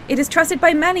 It is trusted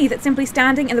by many that simply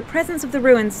standing in the presence of the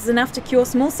ruins is enough to cure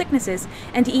small sicknesses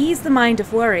and ease the mind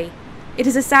of worry. It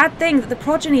is a sad thing that the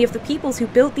progeny of the peoples who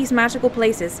built these magical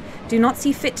places do not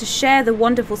see fit to share the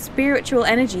wonderful spiritual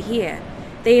energy here.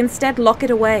 They instead lock it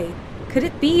away. Could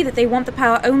it be that they want the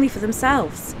power only for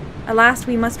themselves? Alas,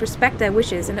 we must respect their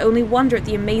wishes and only wonder at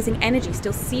the amazing energy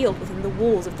still sealed within the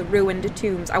walls of the ruined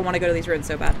tombs. I want to go to these ruins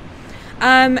so bad.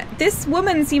 This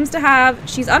woman seems to have...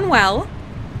 She's unwell.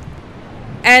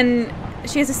 And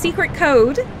she has a secret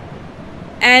code.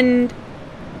 And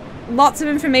lots of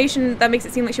information that makes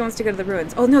it seem like she wants to go to the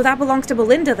ruins. Oh no, that belongs to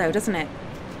Belinda though, doesn't it?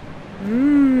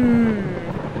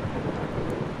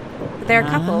 They're a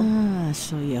couple. Ah,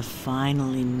 so you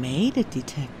finally made it,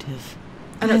 Detective.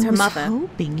 Oh no, it's her mother. I was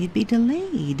hoping you'd be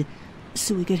delayed,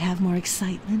 so we could have more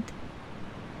excitement.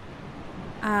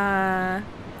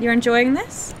 You're enjoying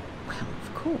this? Well,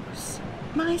 of course.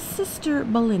 My sister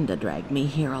Belinda dragged me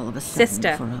here all of a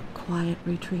sudden for a quiet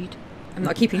retreat. I'm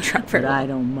not keeping track very well. But I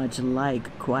don't much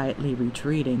like quietly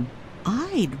retreating.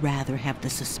 I'd rather have the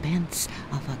suspense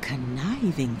of a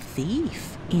conniving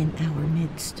thief in our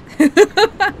midst.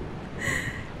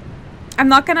 I'm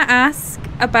not going to ask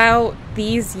about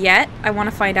these yet. I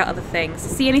want to find out other things.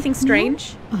 See anything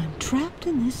strange? No, I'm trapped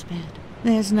in this bed.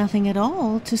 There's nothing at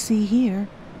all to see here.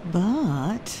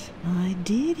 But I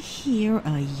did hear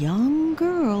a young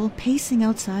girl pacing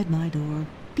outside my door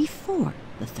before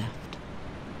the theft.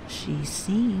 She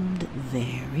seemed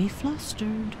very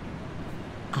flustered.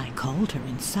 I called her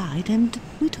inside and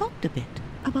we talked a bit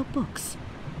about books.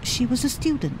 She was a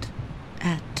student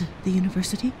at the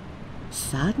university.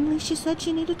 Suddenly she said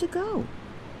she needed to go.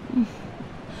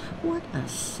 What a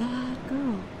sad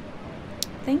girl.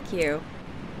 Thank you.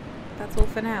 That's all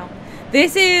for now.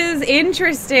 This is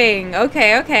interesting.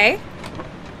 Okay, okay.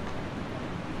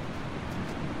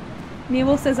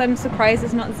 Newell says I'm surprised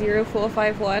it's not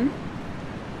 0451.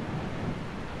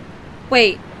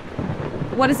 Wait.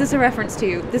 What is this a reference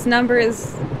to? This number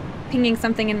is pinging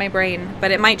something in my brain,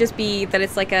 but it might just be that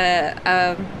it's like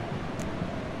a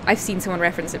I've seen someone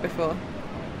reference it before.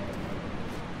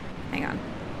 Hang on.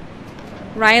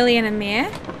 Riley and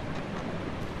Amir.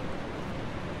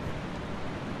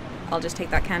 I'll just take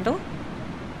that candle.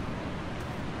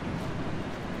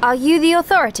 Are you the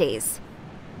authorities?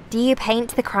 Do you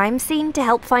paint the crime scene to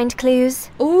help find clues?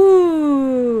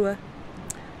 Ooh.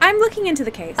 I'm looking into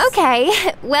the case. Okay,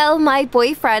 well, my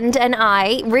boyfriend and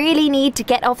I really need to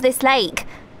get off this lake.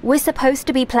 We're supposed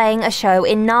to be playing a show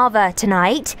in Narva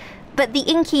tonight, but the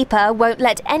innkeeper won't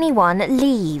let anyone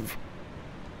leave.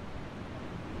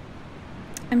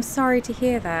 I'm sorry to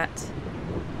hear that.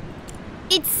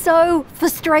 It's so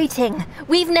frustrating.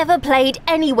 We've never played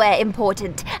anywhere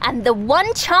important, and the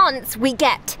one chance we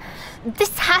get,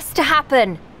 this has to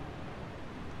happen.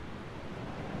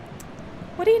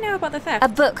 What do you know about the theft? A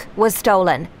book was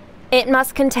stolen. It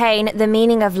must contain the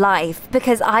meaning of life,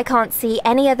 because I can't see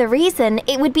any other reason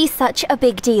it would be such a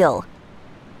big deal.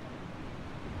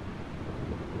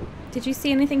 Did you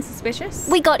see anything suspicious?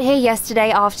 We got here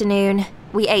yesterday afternoon.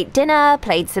 We ate dinner,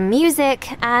 played some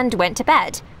music, and went to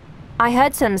bed. I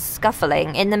heard some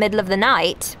scuffling in the middle of the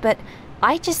night, but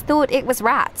I just thought it was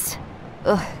rats.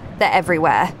 Ugh, they're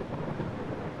everywhere.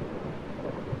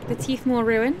 The Teethmoor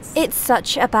ruins? It's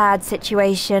such a bad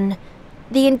situation.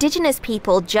 The indigenous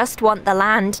people just want the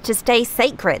land to stay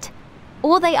sacred.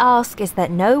 All they ask is that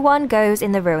no one goes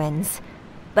in the ruins.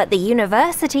 But the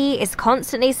university is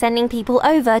constantly sending people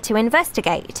over to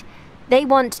investigate. They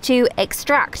want to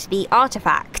extract the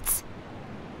artifacts.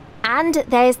 And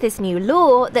there's this new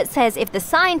law that says if the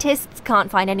scientists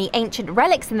can't find any ancient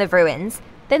relics in the ruins,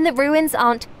 then the ruins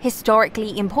aren't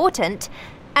historically important,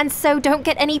 and so don't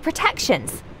get any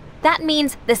protections. That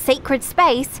means the sacred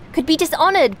space could be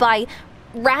dishonored by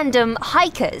random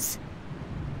hikers.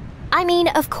 I mean,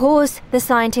 of course the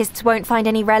scientists won't find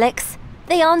any relics.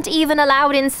 They aren't even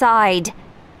allowed inside.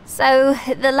 So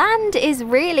the land is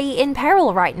really in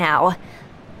peril right now.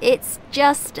 It's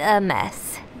just a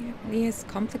mess. It really is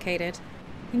complicated.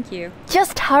 Thank you.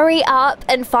 Just hurry up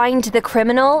and find the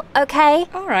criminal, okay?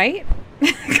 All right.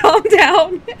 Calm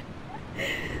down.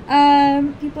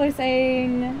 People are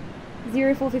saying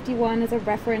 0451 is a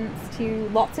reference to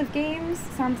lots of games.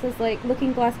 Sam says like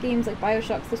Looking Glass games like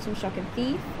Bioshock, System Shock, and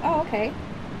Thief. Oh, okay.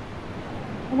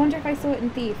 I wonder if I saw it in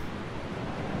Thief.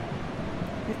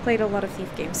 I've played a lot of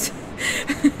Thief games.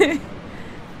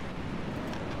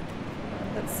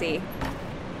 Let's see.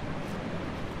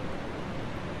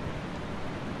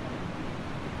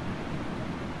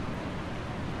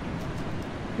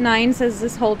 Nine says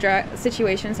this whole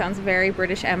situation sounds very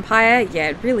British Empire. Yeah,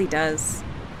 it really does.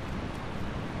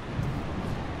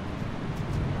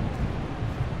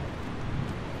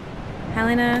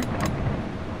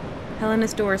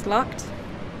 Helena's door is locked.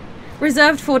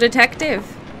 Reserved for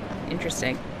detective.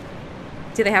 Interesting.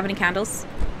 Do they have any candles?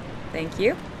 Thank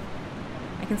you.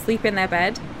 I can sleep in their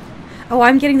bed. Oh,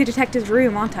 I'm getting the detective's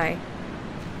room, aren't I?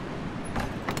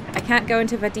 I can't go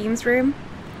into Vadim's room.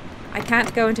 I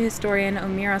can't go into Historian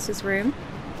Omiros's room.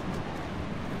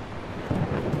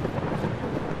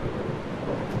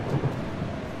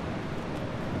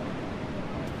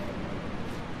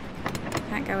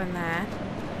 Can't go in there.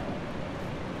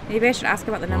 Maybe I should ask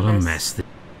about the numbers. What a mess.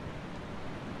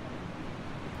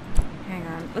 Hang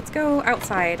on. Let's go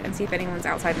outside and see if anyone's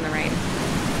outside in the rain.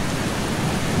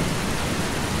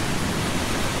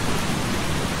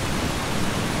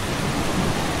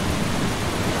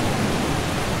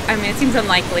 I mean, it seems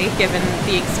unlikely given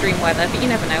the extreme weather, but you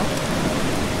never know.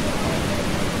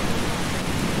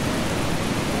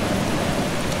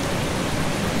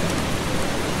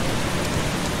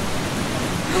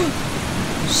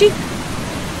 Sheep!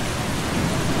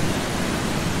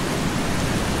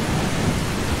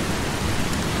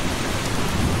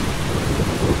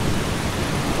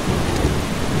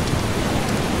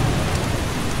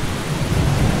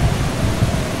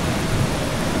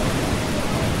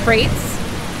 Crates?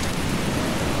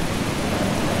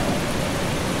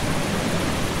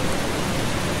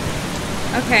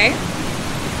 Okay.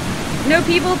 No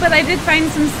people, but I did find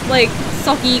some, like,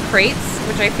 soggy crates,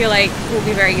 which I feel like will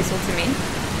be very useful to me.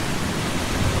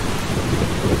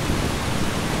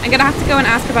 I'm gonna have to go and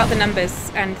ask about the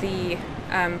numbers and the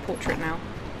portrait now.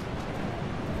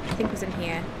 I think it was in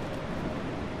here.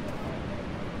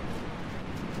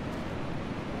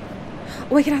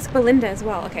 Oh, I could ask Belinda as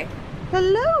well. Okay.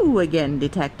 Hello again,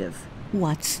 Detective.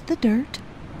 What's the dirt?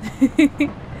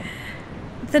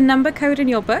 The number code in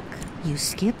your book? You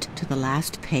skipped to the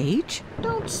last page?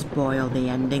 Don't spoil the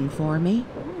ending for me.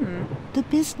 The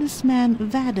businessman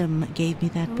Vadim gave me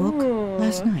that book Ooh.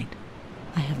 last night.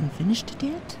 I haven't finished it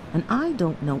yet. And I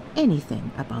don't know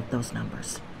anything about those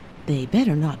numbers. They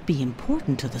better not be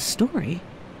important to the story.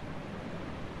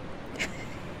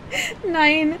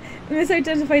 9.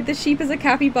 Misidentified the sheep as a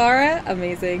capybara.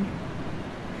 Amazing.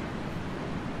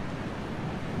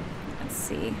 Let's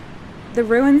see. The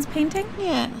ruins painting?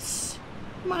 Yes.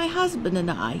 My husband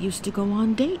and I used to go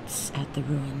on dates at the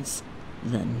ruins.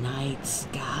 The night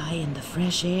sky and the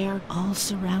fresh air. All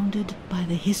surrounded by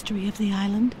the history of the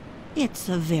island. It's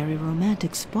a very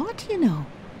romantic spot, you know.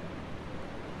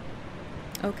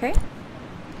 Okay.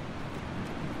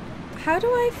 How do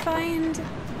I find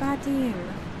Vadim?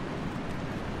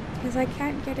 Because I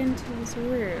can't get into his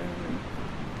room.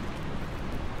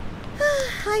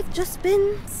 I've just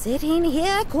been sitting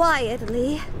here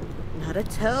quietly. Not a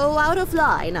toe out of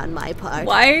line on my part.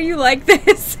 Why are you like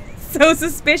this? So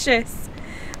suspicious.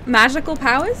 Magical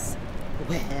powers?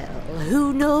 Well,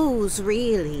 who knows,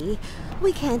 really?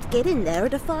 We can't get in there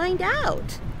to find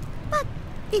out. But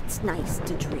it's nice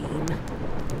to dream.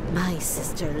 My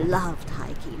sister loved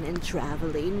hiking and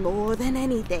traveling more than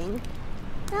anything.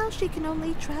 Now she can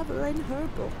only travel in her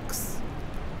books.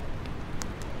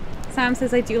 Sam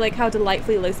says, I do like how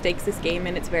delightfully low stakes this game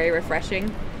and it's very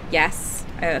refreshing. Yes,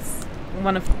 it's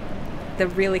one of the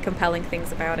really compelling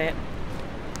things about it.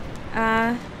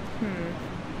 Not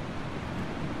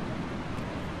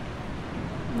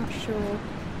sure.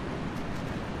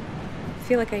 I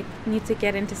feel like I need to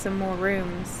get into some more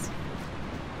rooms.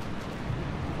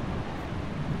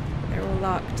 They're all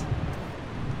locked.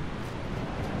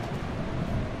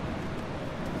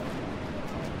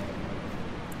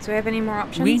 Do we have any more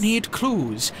options? We need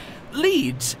clues,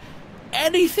 leads,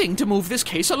 anything to move this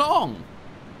case along.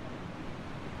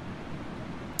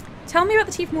 Tell me about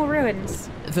the Teefmore ruins.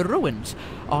 The ruins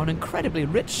are an incredibly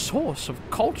rich source of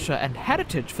culture and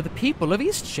heritage for the people of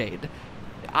Eastshade.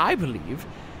 I believe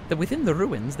that within the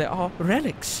ruins there are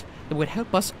relics that would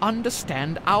help us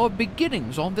understand our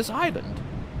beginnings on this island.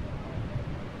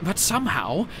 But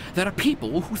somehow, there are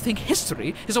people who think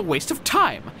history is a waste of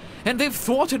time, and they've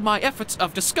thwarted my efforts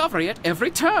of discovery at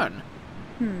every turn.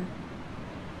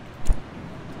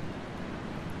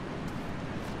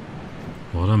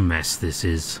 What a mess this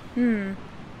is.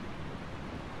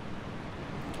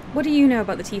 What do you know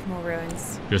about the Teefmore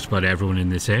ruins? Just about everyone in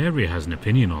this area has an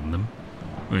opinion on them.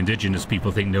 Indigenous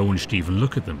people think no one should even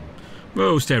look at them.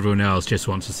 Most everyone else just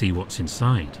wants to see what's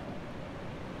inside.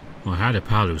 I had a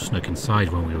pal who snuck inside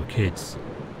when we were kids.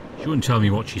 She wouldn't tell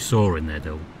me what she saw in there,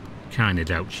 though. Kinda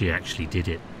doubt she actually did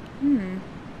it.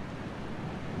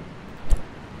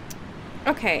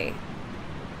 Okay.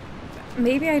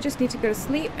 Maybe I just need to go to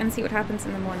sleep and see what happens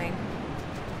in the morning.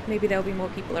 Maybe there'll be more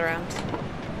people around.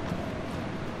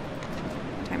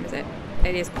 What time is it?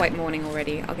 It is quite morning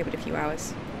already. I'll give it a few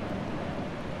hours.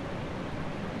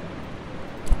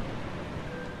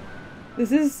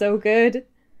 This is so good.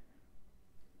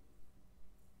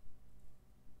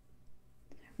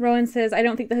 Rowan says, I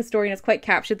don't think the historian has quite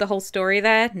captured the whole story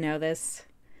there. No, there's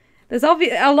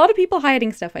a lot of people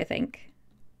hiding stuff, I think.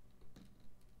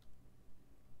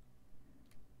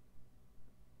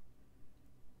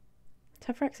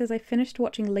 Tufrax says, I finished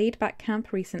watching Laid Back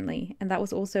Camp recently, and that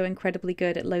was also incredibly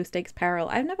good at low stakes peril.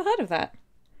 I've never heard of that.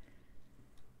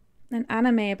 An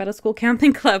anime about a school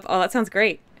camping club. Oh, that sounds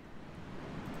great.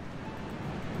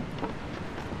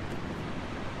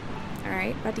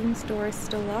 Alright, Vadim's door is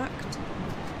still locked.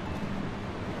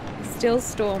 Still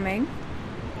storming.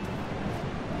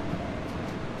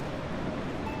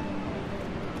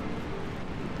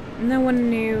 No one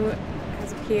new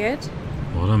has appeared.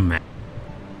 What a mess.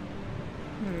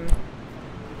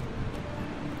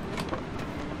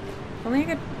 If only I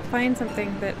could find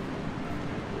something that...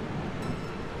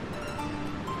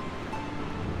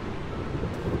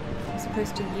 I'm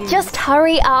supposed to use. Just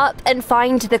hurry up and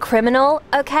find the criminal,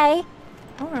 okay?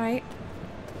 Alright.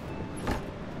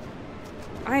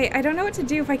 I don't know what to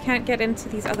do if I can't get into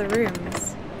these other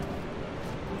rooms.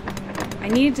 I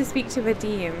needed to speak to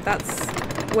Vadim. That's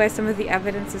where some of the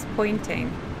evidence is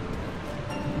pointing.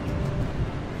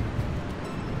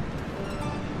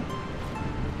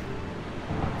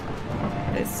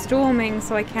 It's storming,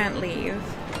 so I can't leave.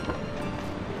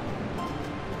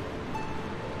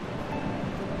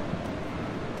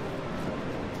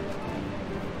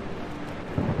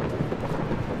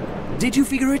 Did you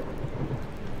figure it?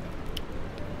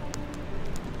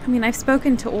 I mean, I've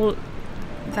spoken to all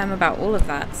them about all of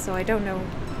that, so I don't know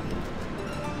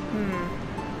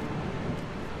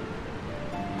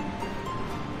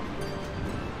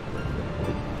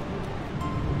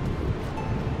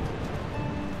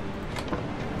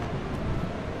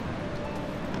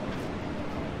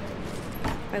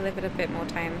if I live it a bit more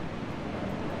time.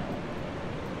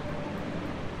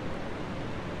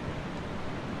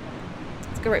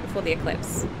 Let's go right before the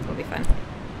eclipse. It'll be fun.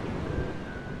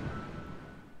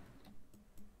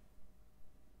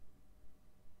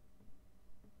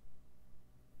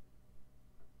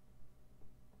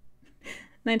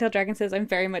 Ninetail Dragon says, I'm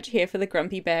very much here for the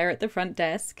grumpy bear at the front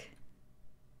desk.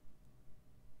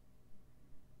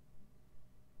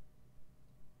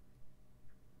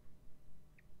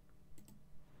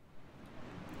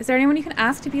 Is there anyone you can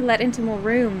ask to be let into more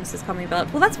rooms, says Comedy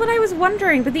Belt. Well, that's what I was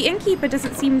wondering, but the innkeeper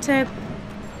doesn't seem to,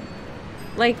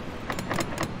 like,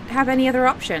 have any other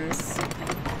options.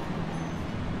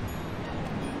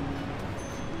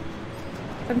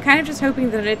 I'm kind of just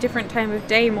hoping that at a different time of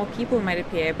day more people might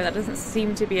appear, but that doesn't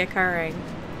seem to be occurring.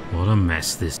 What a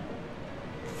mess this...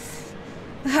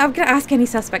 I'm gonna ask any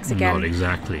suspects again. Not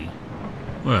exactly.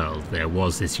 Well, there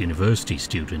was this university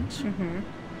student.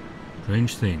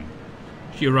 Strange thing.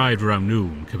 She arrived around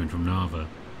noon, coming from Narva.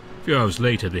 A few hours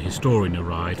later, the historian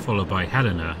arrived, followed by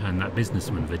Helena and that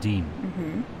businessman, Vadim.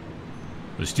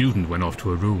 The student went off to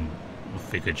her room. I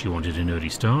figured she wanted an early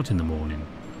start in the morning.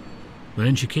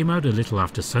 Then she came out a little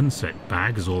after sunset,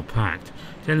 bags all packed,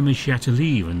 telling me she had to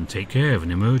leave and take care of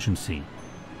an emergency.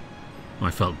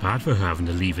 I felt bad for her having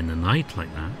to leave in the night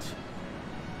like that.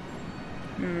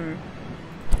 I mean,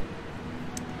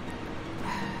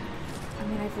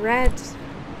 I've read...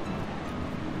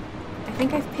 I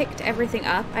think I've picked everything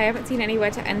up. I haven't seen anywhere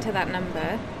to enter that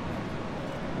number.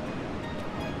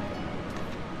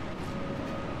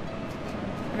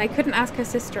 And I couldn't ask her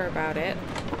sister about it.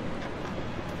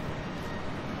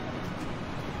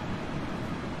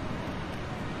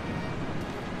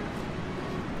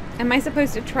 Am I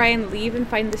supposed to try and leave and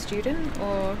find the student,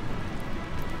 or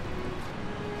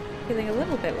feeling a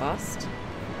little bit lost?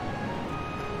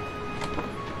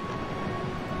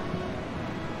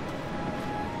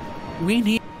 We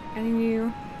need... Any of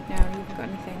you? No, you haven't got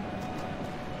anything.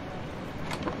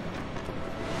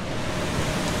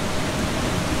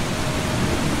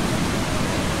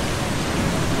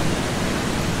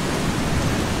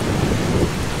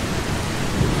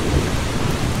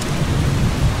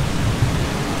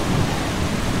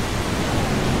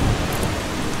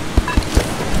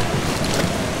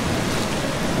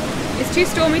 It's too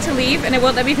stormy to leave and it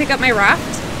won't let me pick up my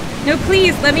raft. No,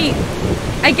 please, let me...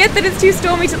 I get that it's too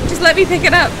stormy to... Just let me pick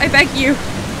it up, I beg you.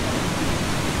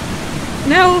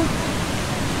 No.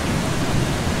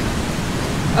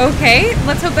 Okay,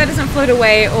 let's hope that doesn't float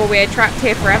away or we're trapped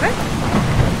here forever.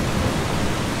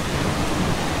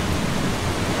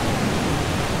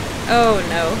 Oh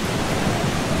no.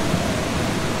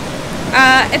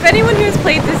 If anyone who has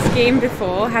played this game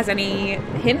before has any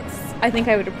hints, I think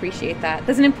I would appreciate that.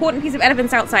 There's an important piece of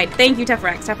evidence outside. Thank you,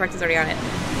 Tefrax. Tefrax is already on it.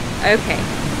 Okay.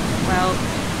 Well...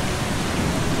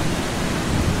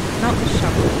 Not the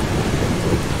shovel.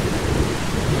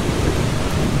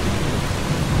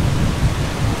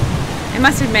 I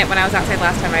must admit, when I was outside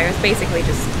last time, I was basically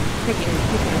just picking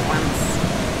plants.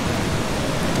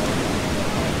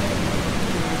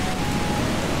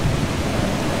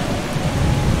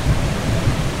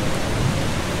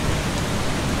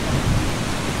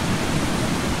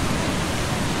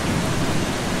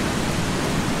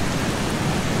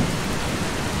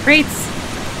 Crates!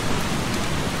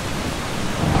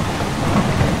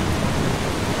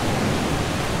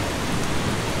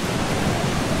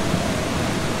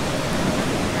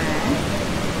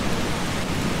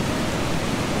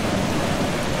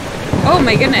 Oh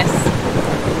my goodness!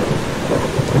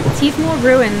 Teethmore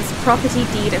Ruins, property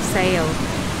deed of sale.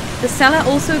 The seller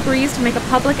also agrees to make a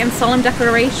public and solemn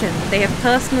declaration. They have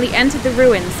personally entered the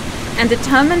ruins and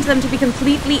determined them to be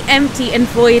completely empty and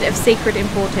void of sacred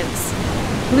importance.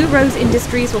 Blue Rose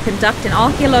Industries will conduct an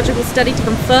archaeological study to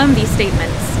confirm these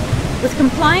statements. With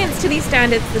compliance to these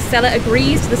standards, the seller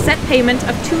agrees to the set payment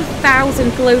of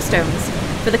 2,000 glowstones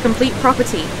for the complete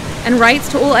property, and rights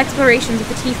to all explorations of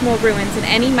the Teethmore ruins in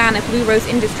any manner Blue Rose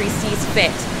Industries sees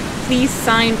fit. Please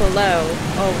sign below.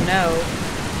 Oh no.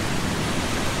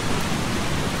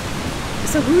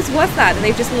 So whose was that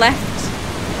they've just left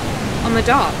on the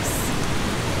docks?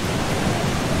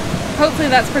 Hopefully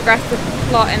that's progressed the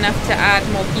plot enough to add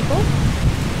more people.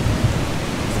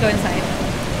 Let's go inside.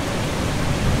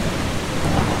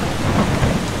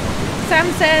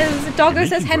 Sam says, Doggo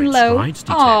says hello.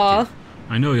 Aww.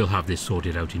 I know you'll have this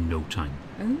sorted out in no time.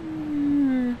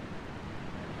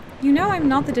 You know I'm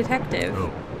not the detective.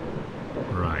 Oh,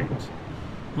 right.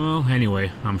 Well,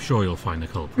 anyway, I'm sure you'll find the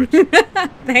culprit.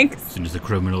 Thanks. As soon as the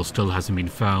criminal still hasn't been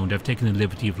found, I've taken the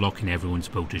liberty of locking everyone's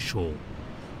boat ashore.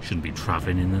 Shouldn't be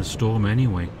travelling in the storm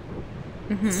anyway.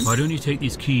 Why don't you take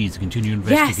these keys and continue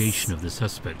investigation of the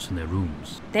suspects in their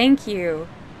rooms? Thank you.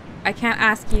 I can't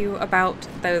ask you about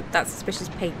that suspicious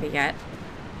paper yet.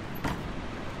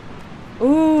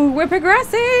 Ooh, we're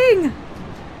progressing!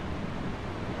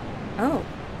 Oh.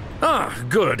 Ah,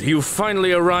 good. You've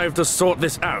finally arrived to sort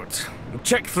this out.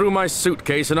 Check through my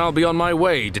suitcase and I'll be on my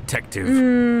way, detective.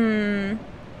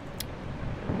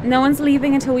 No one's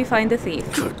leaving until we find the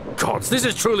thief. Good gods, this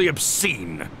is truly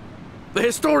obscene. The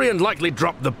historian likely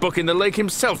dropped the book in the lake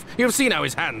himself. You've seen how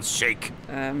his hands shake.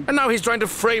 And now he's trying to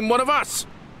frame one of us.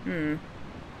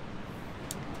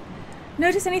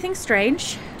 Notice anything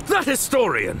strange? That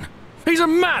historian! He's a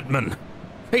madman!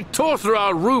 He tore through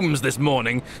our rooms this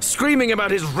morning, screaming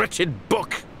about his wretched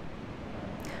book.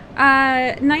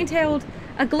 Nine-tailed,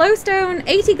 a glowstone,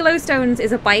 80 glowstones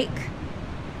is a bike.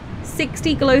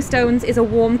 60 glowstones is a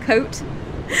warm coat.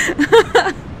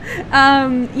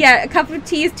 Yeah, a cup of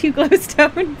tea is 2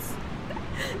 glowstones.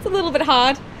 It's a little bit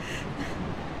hard.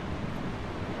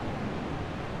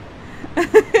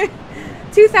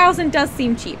 2,000 does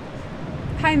seem cheap.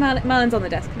 Hi, Merlin's on the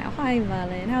desk now. Hi,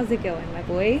 Merlin. How's it going, my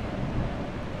boy?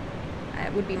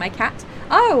 It would be my cat.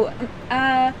 Oh,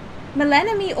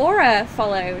 Melenemy Aura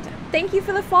followed. Thank you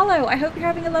for the follow. I hope you're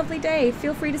having a lovely day.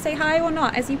 Feel free to say hi or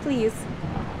not, as you please.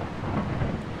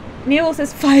 Neil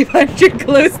says 500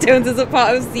 glowstones as a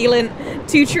part of sealant.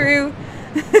 Too true.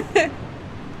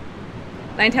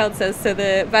 Ninetailed says, so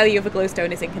the value of a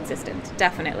glowstone is inconsistent.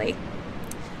 Definitely.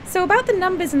 So about the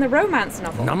numbers in the romance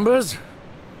novel. Numbers?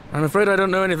 I'm afraid I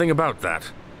don't know anything about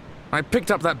that. I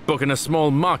picked up that book in a small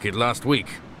market last week.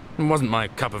 It wasn't my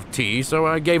cup of tea, so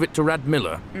I gave it to Rad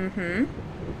Miller.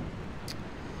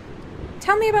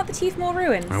 Tell me about the Teefmore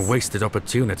ruins. A wasted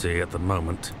opportunity at the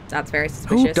moment. That's very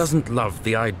suspicious. Who doesn't love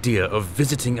the idea of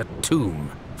visiting a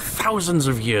tomb thousands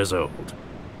of years old?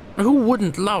 Who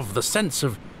wouldn't love the sense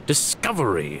of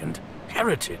discovery and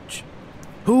heritage?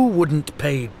 Who wouldn't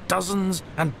pay dozens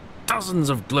and dozens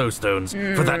of glowstones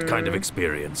for that kind of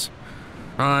experience?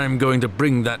 I'm going to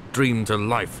bring that dream to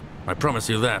life. I promise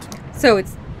you that. So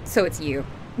it's you.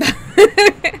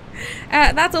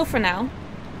 That's all for now.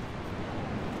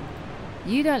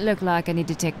 You don't look like any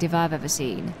detective I've ever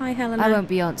seen. Hi, Helena. I won't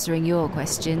be answering your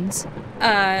questions.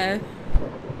 Alright.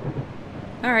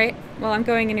 Well, I'm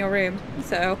going in your room,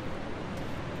 so...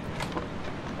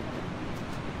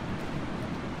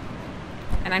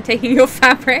 And I'm taking your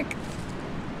fabric.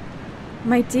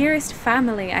 My dearest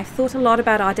family, I've thought a lot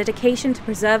about our dedication to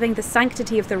preserving the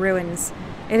sanctity of the ruins.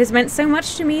 It has meant so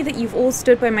much to me that you've all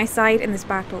stood by my side in this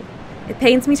battle. It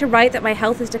pains me to write that my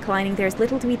health is declining. There is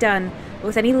little to be done, but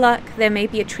with any luck, there may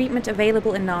be a treatment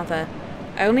available in Narva.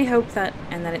 I only hope that...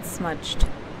 And then it's smudged.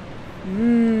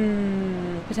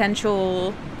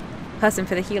 Potential person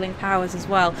for the healing powers as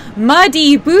well.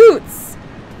 Muddy boots!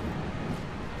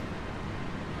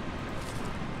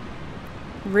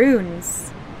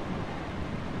 Runes.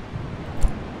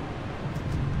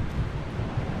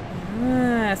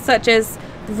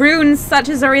 Runes such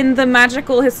as are in the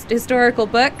magical historical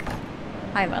book.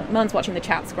 Hi, Melon's watching the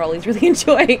chat scroll. He's really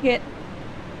enjoying it.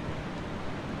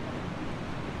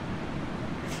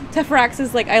 Teferax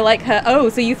is like, I like her. Oh,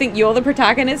 so you think you're the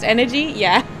protagonist energy?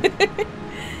 Yeah.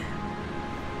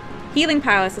 Healing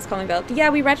powers, says Colin Bell. Yeah,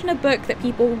 we read in a book that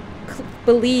people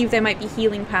believe there might be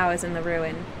healing powers in the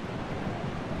ruin.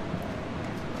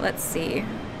 Let's see.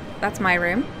 That's my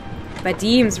room.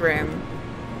 Vadim's room.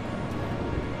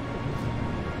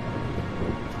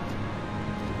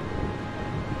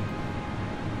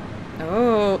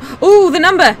 Oh. Ooh, the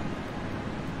number!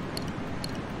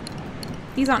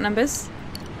 These aren't numbers.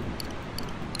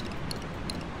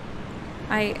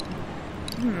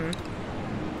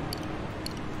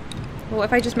 What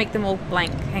if I just make them all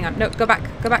blank? Hang on. No, go back.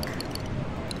 Go back.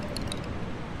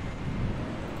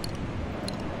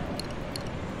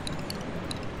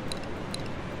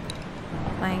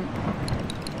 Blank.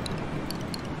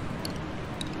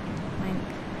 Blank.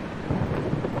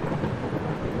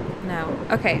 No.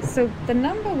 Okay, so the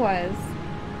number was...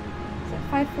 Is it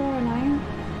 5409?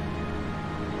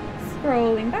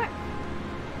 Scrolling back.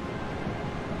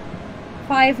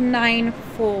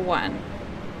 5941.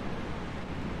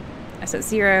 So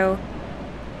 0,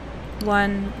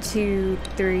 1, 2,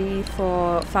 3,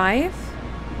 4, 5.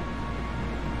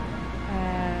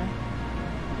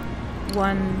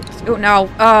 1. Oh no!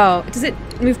 Oh, does it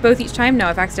move both each time? No,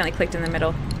 I've accidentally clicked in the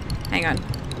middle. Hang on.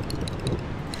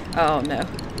 Oh no.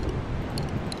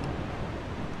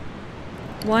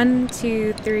 1,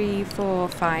 2, 3, 4,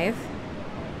 5.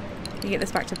 Let me get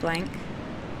this back to blank.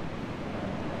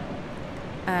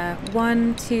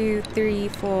 1, 2, 3,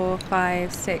 4,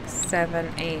 5, 6,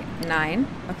 7, 8, 9.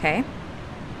 Okay.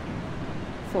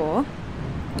 4.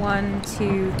 1,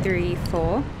 2, 3,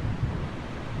 4.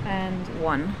 And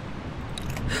 1.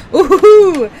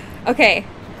 Ooh! Okay.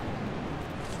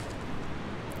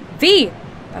 V!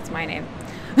 That's my name.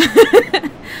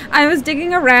 I was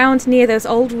digging around near those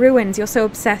old ruins you're so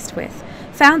obsessed with.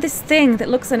 Found this thing that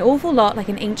looks an awful lot like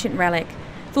an ancient relic.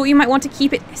 Thought you might want to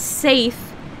keep it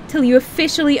safe till you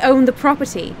officially own the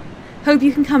property. Hope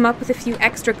you can come up with a few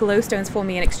extra glowstones for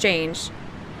me in exchange.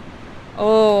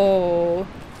 Oh.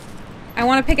 I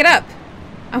want to pick it up.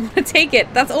 I want to take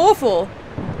it. That's awful.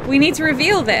 We need to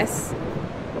reveal this.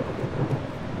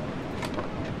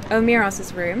 Oh,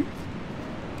 Miros' room.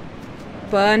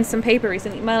 Burned some paper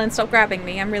recently. Merlin, stop grabbing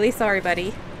me. I'm really sorry,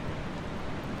 buddy.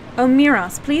 Oh,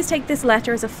 Miros, please take this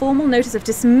letter as a formal notice of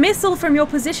dismissal from your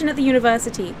position at the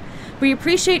university. We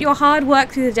appreciate your hard work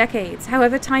through the decades.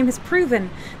 However, time has proven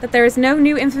that there is no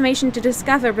new information to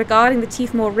discover regarding the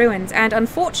Teefmore ruins, and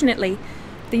unfortunately,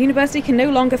 the university can no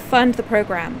longer fund the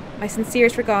program. My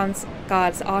sincerest regards,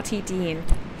 R.T. Dean.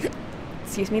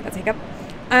 Excuse me, that's a hiccup.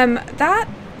 That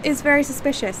is very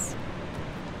suspicious.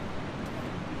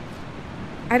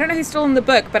 I don't know who's still in the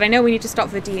book, but I know we need to stop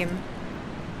Vadim.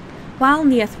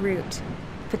 Walneath root.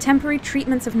 For temporary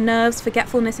treatments of nerves,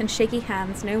 forgetfulness, and shaky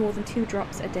hands, no more than 2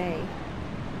 drops a day.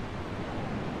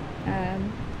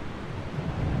 I'm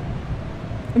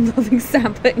loving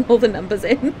Sam putting all the numbers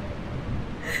in.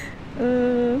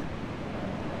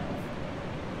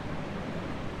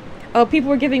 Oh, people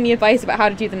were giving me advice about how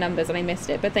to do the numbers and I missed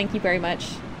it, but thank you very much.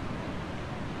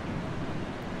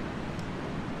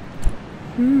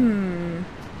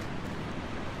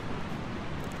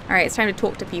 Alright, it's time to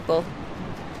talk to people.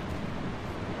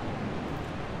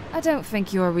 I don't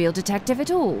think you're a real detective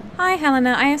at all. Hi,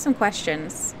 Helena. I have some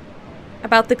questions.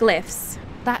 About the glyphs.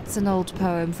 That's an old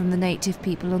poem from the native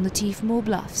people on the Teefmore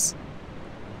Bluffs.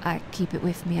 I keep it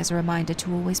with me as a reminder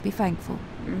to always be thankful.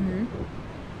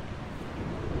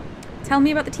 Tell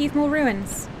me about the Teefmore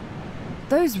ruins.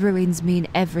 Those ruins mean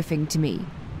everything to me.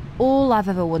 All I've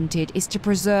ever wanted is to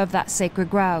preserve that sacred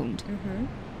ground.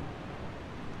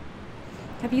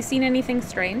 Have you seen anything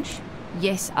strange?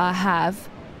 Yes, I have.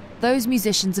 Those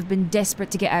musicians have been desperate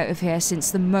to get out of here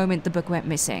since the moment the book went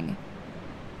missing.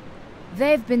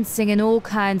 They've been singing all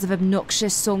kinds of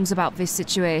obnoxious songs about this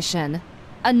situation.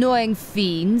 Annoying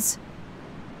fiends.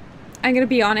 I'm gonna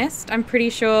be honest, I'm pretty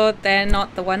sure they're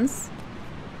not the ones.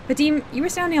 Vadim, you were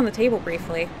standing on the table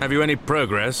briefly. Have you any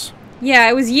progress? Yeah,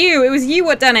 it was you. It was you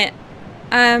what done it.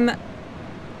 I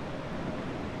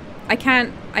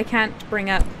can't bring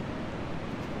up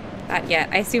that yet.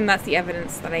 I assume that's the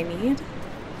evidence that I need.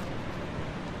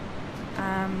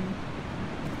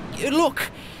 Look,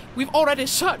 we've already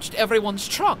searched everyone's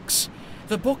trunks.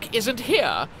 The book isn't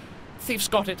here. Thieves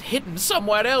got it hidden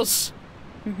somewhere else.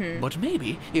 But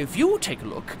maybe, if you take a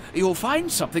look, you'll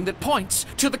find something that points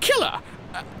to the killer.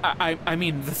 I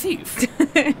mean, the thief.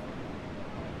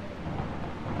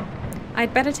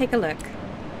 I'd better take a look.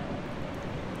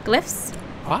 Glyphs?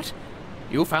 What?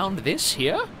 You found this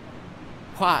here?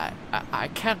 Why, I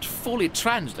can't fully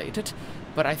translate it,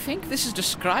 but I think this is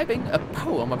describing a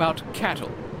poem about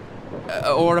cattle.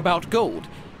 Or about gold.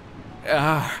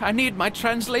 I need my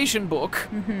translation book.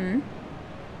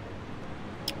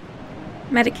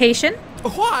 Medication?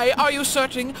 Why are you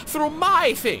searching through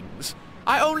my things?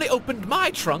 I only opened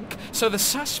my trunk so the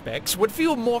suspects would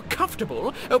feel more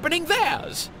comfortable opening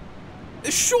theirs.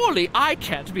 Surely I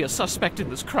can't be a suspect in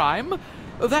this crime.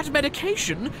 That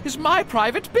medication is my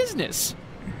private business.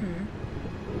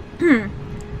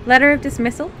 Letter of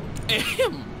dismissal?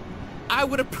 Ahem. I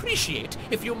would appreciate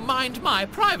if you mind my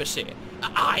privacy.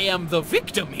 I am the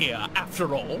victim here,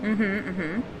 after all.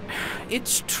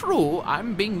 It's true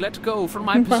I'm being let go from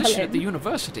my position at the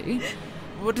university,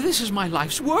 but this is my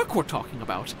life's work we're talking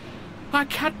about. I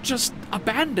can't just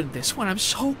abandon this when I'm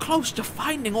so close to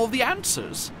finding all the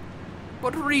answers.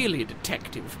 But really,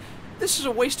 detective, this is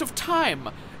a waste of time.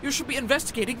 You should be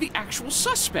investigating the actual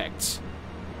suspects.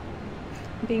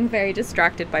 I'm being very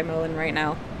distracted by Merlin right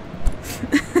now.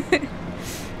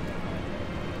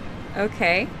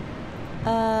 Okay.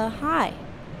 Hi.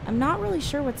 I'm not really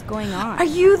sure what's going on. Are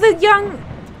you the young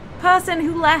person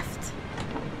who left?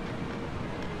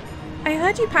 I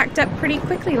heard you packed up pretty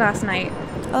quickly last night.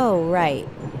 Oh, right.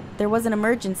 There was an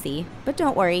emergency, but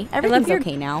don't worry, everything's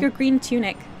okay now. Your green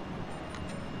tunic.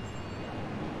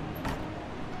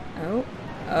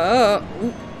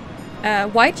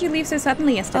 Why'd you leave so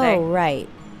suddenly yesterday? Oh, right.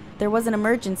 There was an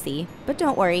emergency, but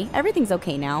don't worry, everything's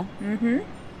okay now.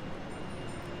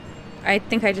 I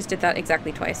think I just did that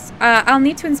exactly twice. I'll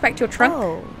need to inspect your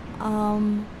trunk.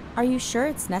 Oh, are you sure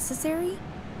it's necessary?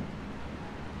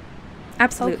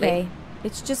 Absolutely. Okay,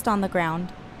 it's just on the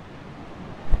ground.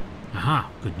 Aha,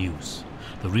 good news.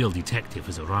 The real detective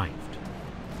has arrived.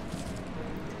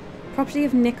 Property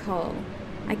of Nicole.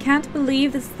 I can't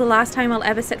believe this is the last time I'll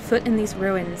ever set foot in these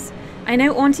ruins. I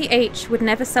know Auntie H would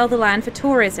never sell the land for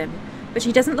tourism, but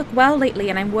she doesn't look well lately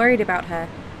and I'm worried about her.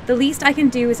 The least I can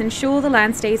do is ensure the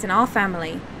land stays in our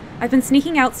family. I've been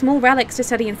sneaking out small relics to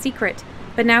study in secret,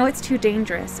 but now it's too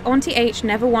dangerous. Auntie H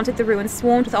never wanted the ruins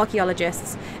swarmed with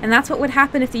archaeologists, and that's what would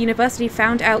happen if the university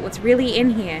found out what's really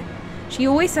in here. She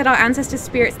always said our ancestors'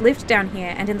 spirits lived down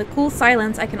here, and in the cool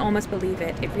silence I can almost believe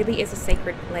it. It really is a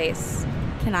sacred place.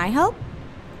 Can I help?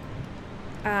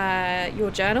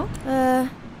 Your journal?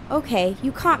 Okay,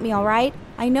 you caught me, alright?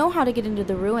 I know how to get into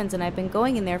the ruins and I've been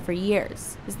going in there for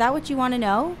years. Is that what you want to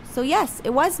know? So yes,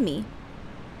 it was me.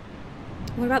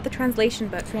 What about the translation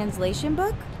book? Translation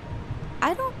book?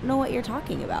 I don't know what you're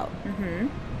talking about.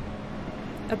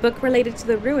 A book related to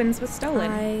the ruins was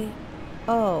stolen.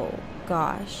 Oh,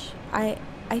 gosh. I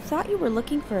thought you were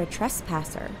looking for a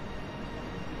trespasser.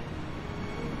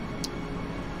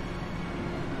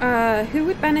 Who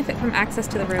would benefit from access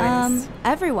to the ruins?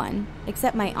 Everyone.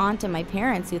 Except my aunt and my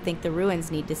parents who think the ruins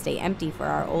need to stay empty for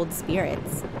our old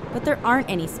spirits. But there aren't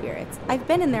any spirits. I've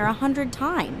been in there 100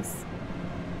 times.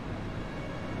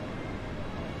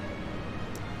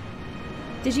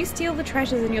 Did you steal the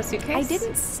treasures in your suitcase? I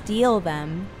didn't steal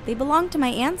them. They belong to my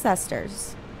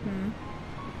ancestors.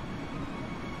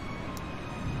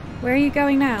 Where are you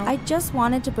going now? I just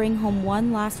wanted to bring home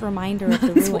one last reminder of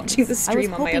the ruins. Watching the stream I was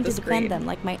on my hoping other to screen. defend them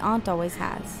like my aunt always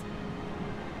has.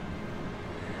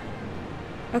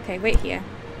 Okay, wait here.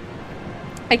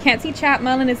 I can't see chat.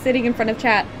 Merlin is sitting in front of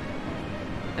chat.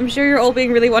 I'm sure you're all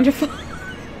being really wonderful.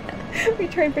 Let me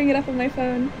try and bring it up on my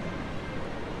phone.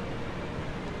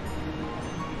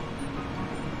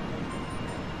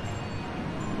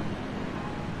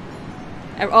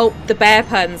 Oh, the bear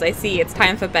puns. I see. It's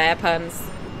time for bear puns.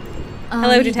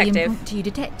 Hello, detective. The impromptu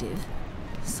detective.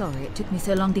 Sorry it took me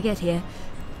so long to get here.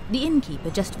 The innkeeper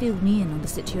just filled me in on the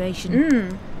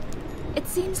situation. It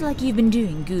seems like you've been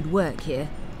doing good work here.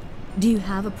 Do you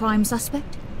have a prime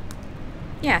suspect?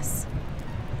 Yes.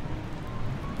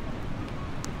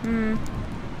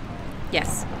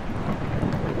 Yes.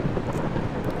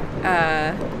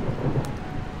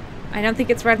 I don't think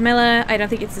it's Red Miller. I don't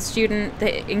think it's the student,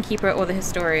 the innkeeper, or the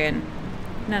historian.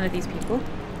 None of these people.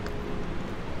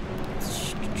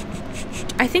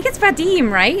 I think it's Vadim,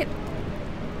 right?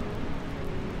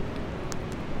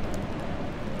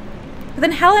 But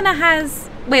then Helena has...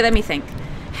 Wait, let me think.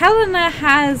 Helena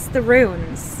has the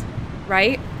runes,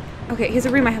 right? Okay, here's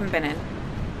a room I haven't been in.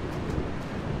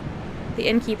 The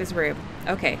innkeeper's room.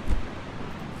 Okay.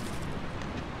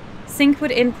 Sinkwood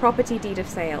Inn property deed of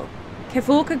sale.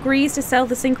 Kevork agrees to sell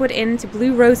the Sinkwood Inn to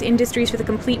Blue Rose Industries for the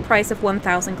complete price of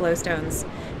 1,000 glowstones.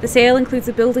 The sale includes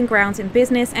the building grounds and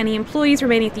business. Any employees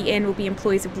remaining at the inn will be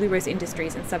employees of Blue Rose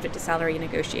Industries and subject to salary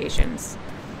negotiations.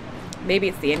 Maybe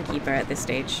it's the innkeeper at this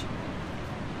stage.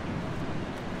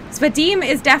 Vadim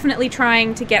is definitely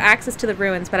trying to get access to the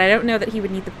ruins, but I don't know that he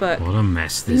would need the book. What a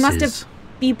mess this is. He must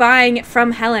be buying it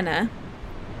from Helena.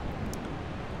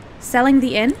 Selling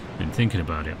the inn? Been thinking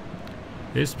about it.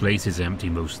 This place is empty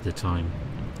most of the time.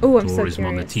 Oh, I'm so Tourism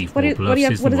on the curious. Teefmore Bluffs isn't what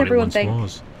does what it everyone once think?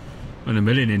 was. And a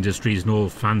million industries and all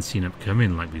fancy and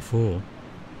upcoming like before.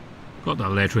 Got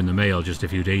that letter in the mail just a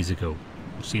few days ago.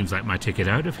 Seems like my ticket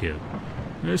out of here.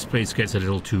 This place gets a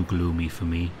little too gloomy for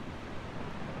me.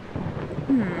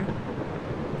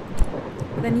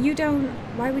 Then you don't...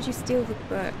 Why would you steal the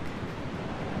book?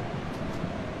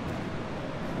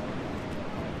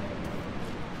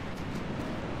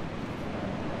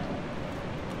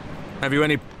 Have you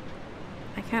any...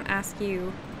 I can't ask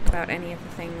you about any of the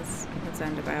things I'm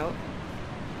concerned about.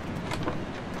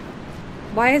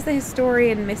 Why is the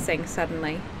historian missing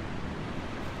suddenly?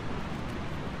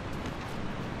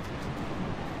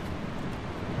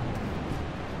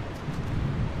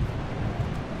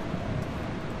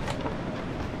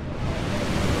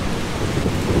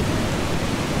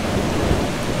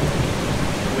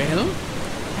 Well,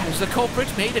 has the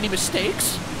culprit made any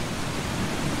mistakes?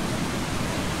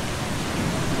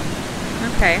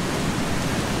 Okay.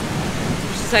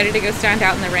 Just decided to go stand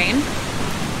out in the rain.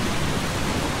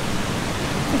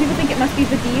 So people think it must be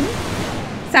Vadim?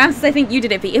 Sam says I think you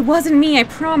did it, V. It wasn't me, I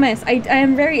promise. I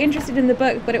am very interested in the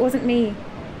book, but it wasn't me.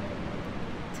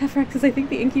 Tefrak says I think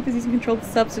the innkeeper's using controlled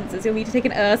substances. You'll need to take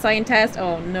an Ursine test.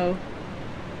 Oh no.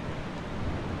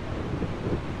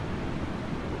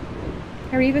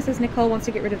 Hariva says Nicole wants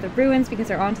to get rid of the ruins because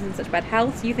her aunt is in such bad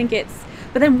health. So you think it's...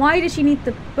 But then why does she need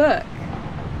the book?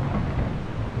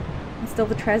 And still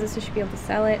the treasure, so she'd be able to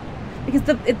sell it. Because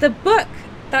the book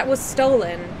that was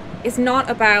stolen is not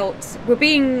about... We're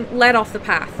being led off the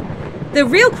path. The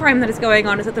real crime that is going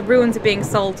on is that the ruins are being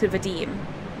sold to Vadim.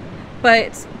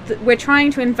 But we're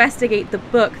trying to investigate the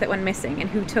book that went missing and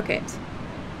who took it.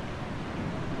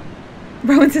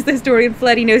 Rowan says the historian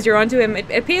fled, he knows you're onto him. It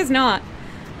appears not.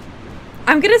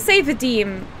 I'm gonna say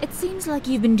Vadim. It seems like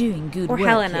you've been doing good work or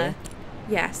Helena. here.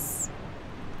 Yes.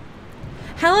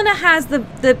 Helena has the...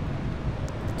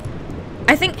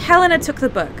 I think Helena took the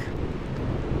book.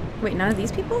 Wait, none of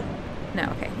these people? No,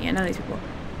 okay. Yeah, none of these people.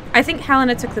 I think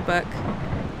Helena took the book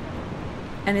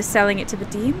and is selling it to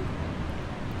Vadim.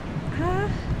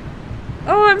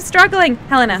 Oh, I'm struggling.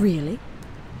 Helena. Really?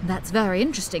 That's very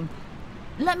interesting.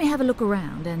 Let me have a look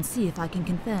around and see if I can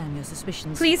confirm your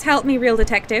suspicions. Please help me, real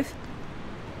detective.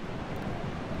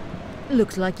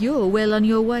 Looks like you're well on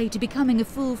your way to becoming a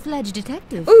full-fledged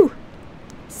detective. Ooh!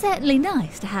 Certainly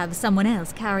nice to have someone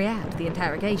else carry out the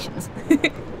interrogations.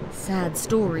 Sad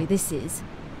story this is.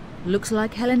 Looks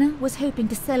like Helena was hoping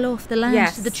to sell off the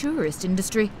land to the tourist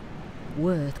industry.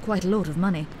 Worth quite a lot of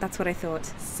money. That's what I thought.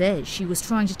 Says she was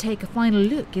trying to take a final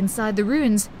look inside the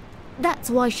ruins. That's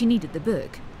why she needed the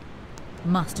book.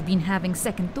 Must have been having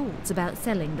second thoughts about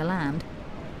selling the land.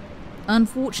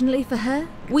 Unfortunately for her,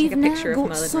 we've now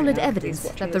got solid evidence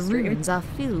that the ruins are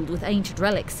filled with ancient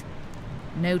relics.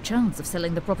 No chance of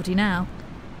selling the property now.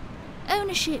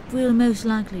 Ownership will most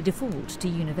likely default to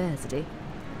university.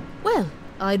 Well,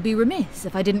 I'd be remiss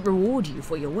if I didn't reward you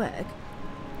for your work.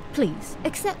 Please,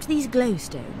 accept these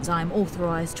glowstones I'm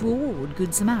authorized to award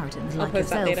good Samaritans like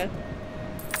yourself.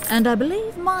 And I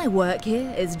believe my work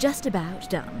here is just about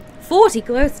done. 40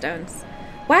 glowstones.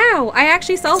 Wow, I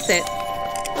actually solved it.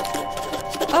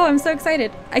 Oh, I'm so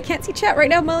excited. I can't see chat right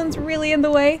now. Mullen's really in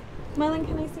the way. Mullen,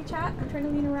 can I see chat? I'm trying to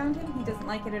lean around him. He doesn't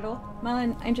like it at all.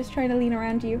 Mullen, I'm just trying to lean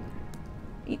around you.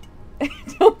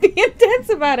 Don't be intense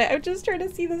about it. I'm just trying to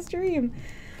see the stream.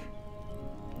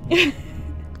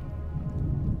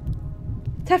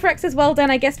 Tefrex says, well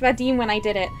done. I guessed Vadim when I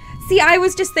did it. See, I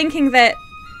was just thinking that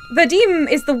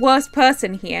Vadim is the worst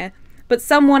person here, but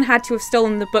someone had to have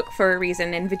stolen the book for a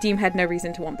reason, and Vadim had no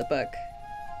reason to want the book.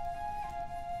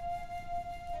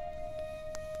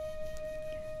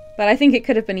 But I think it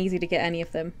could have been easy to get any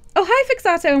of them. Oh, hi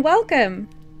Fixato, and welcome!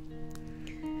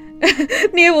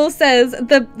 Neowolf says,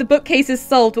 the bookcase is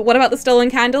solved, but what about the stolen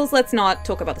candles? Let's not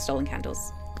talk about the stolen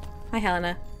candles. Hi,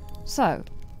 Helena. So,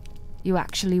 you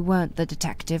actually weren't the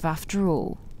detective after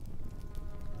all.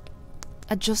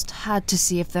 I just had to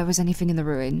see if there was anything in the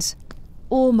ruins.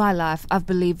 All my life, I've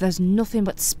believed there's nothing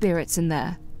but spirits in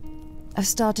there. I've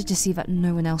started to see that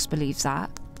no one else believes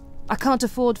that. I can't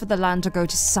afford for the land to go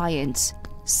to science.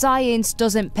 Science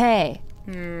doesn't pay.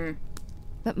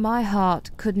 But my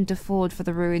heart couldn't afford for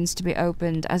the ruins to be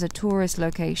opened as a tourist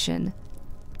location.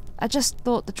 I just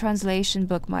thought the translation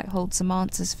book might hold some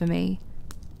answers for me.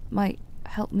 Might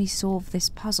help me solve this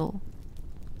puzzle.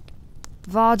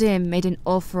 Vadim made an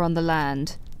offer on the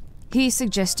land. He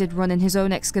suggested running his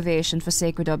own excavation for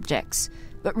sacred objects.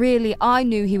 But really, I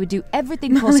knew he would do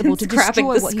everything possible to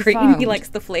destroy what he found. He likes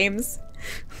the flames.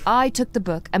 I took the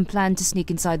book and planned to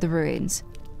sneak inside the ruins.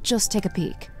 Just take a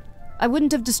peek. I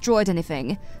wouldn't have destroyed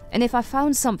anything, and if I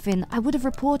found something, I would have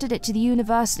reported it to the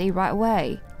university right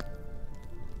away.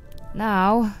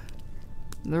 Now,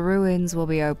 the ruins will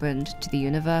be opened to the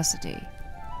university.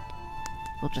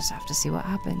 We'll just have to see what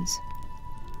happens.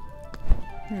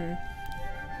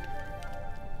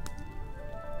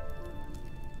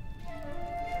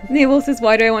 Neville says,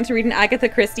 why do I want to read an Agatha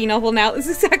Christie novel now? This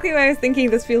is exactly what I was thinking.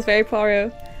 This feels very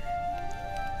Poirot.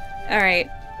 Alright.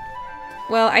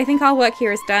 Well, I think our work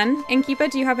here is done. Innkeeper,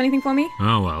 do you have anything for me?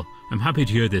 Oh well, I'm happy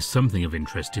to hear there's something of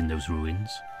interest in those ruins.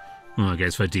 Well, I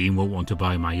guess Vadim won't want to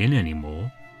buy my inn anymore.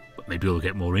 But maybe he'll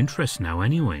get more interest now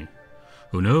anyway.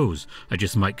 Who knows? I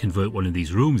just might convert one of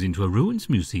these rooms into a ruins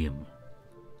museum.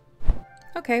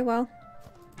 Okay, well.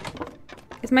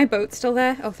 Is my boat still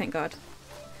there? Oh, thank God.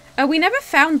 Oh, we never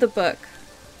found the book.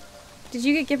 Did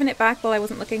you get given it back while I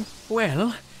wasn't looking?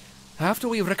 Well, after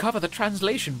we recover the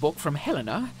translation book from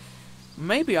Helena,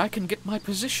 maybe I can get my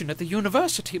position at the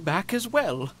university back as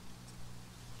well.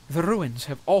 The ruins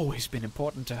have always been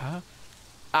important to her.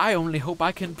 I only hope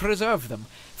I can preserve them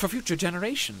for future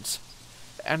generations.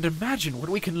 And imagine what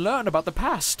we can learn about the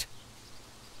past.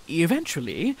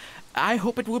 Eventually, I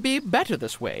hope it will be better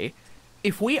this way.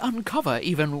 If we uncover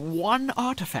even one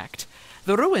artifact,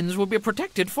 the ruins will be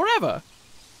protected forever.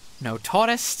 No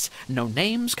tourists, no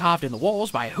names carved in the walls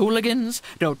by hooligans,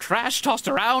 no trash tossed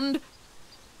around.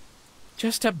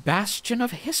 Just a bastion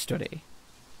of history.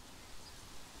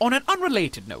 On an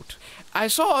unrelated note, I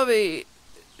saw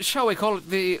shall we call it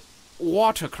the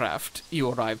watercraft you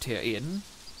arrived here in.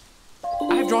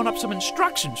 I've drawn up some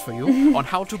instructions for you on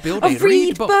how to build a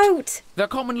reed boat. They're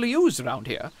commonly used around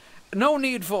here. No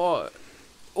need for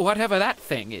whatever that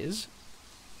thing is.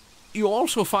 You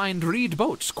also find reed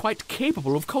boats quite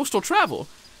capable of coastal travel.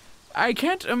 I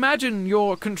can't imagine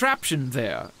your contraption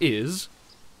there is.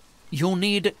 You'll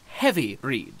need heavy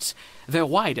reeds. They're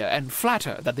wider and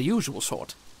flatter than the usual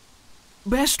sort.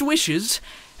 Best wishes,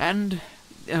 and,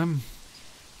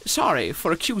 sorry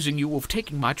for accusing you of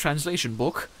taking my translation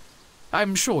book.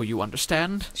 I'm sure you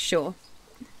understand. Sure.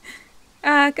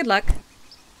 Good luck.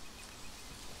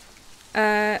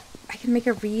 I can make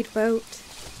a reed boat.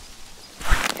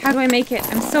 How do I make it?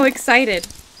 I'm so excited.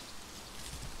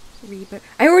 Reed boat.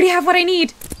 I already have what I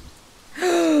need!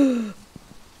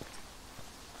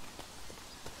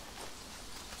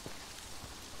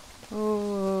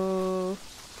 Oh.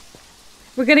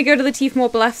 We're gonna go to the Teefmore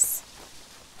Bluffs.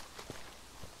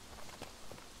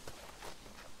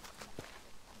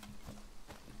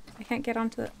 I can't get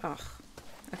onto the... Oh.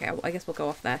 Okay, I guess we'll go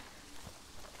off there.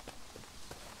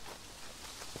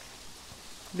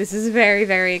 This is very,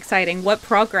 very exciting. What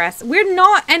progress. We're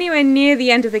not anywhere near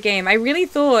the end of the game. I really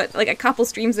thought, like, a couple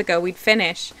streams ago we'd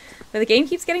finish. But the game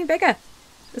keeps getting bigger.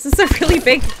 This is a really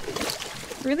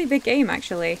big game,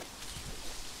 actually.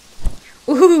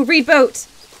 Ooh, reed boat!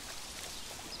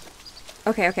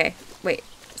 Okay. Wait.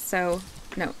 So,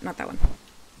 no, not that one.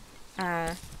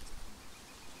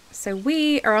 So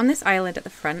we are on this island at the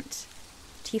front.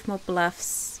 Teefmore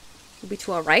Bluffs will be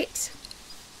to our right.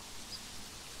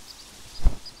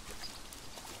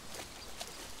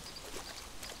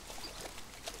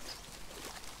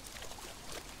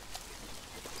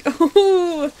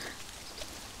 Oh,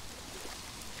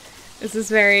 this is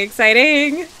very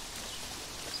exciting.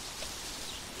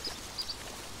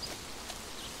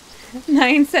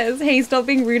 9 says, hey, stop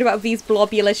being rude about V's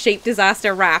blobulous shape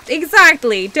disaster raft.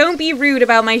 Exactly. Don't be rude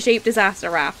about my shape disaster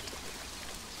raft.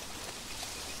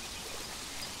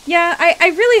 Yeah, I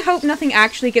really hope nothing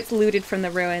actually gets looted from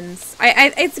the ruins.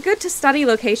 It's good to study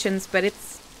locations, but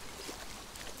it's...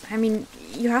 I mean,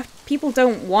 people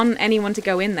don't want anyone to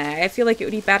go in there. I feel like it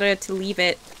would be better to leave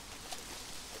it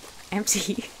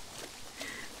empty.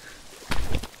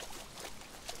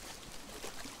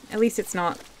 At least it's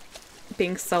not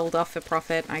being sold off for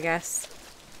profit, I guess.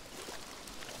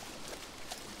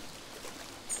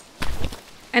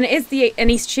 And it is an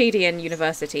Eastshadian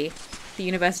university. The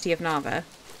University of Narva.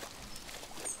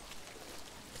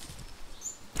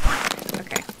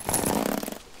 Okay.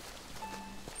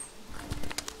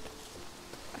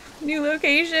 New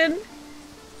location!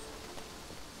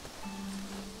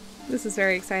 This is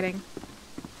very exciting.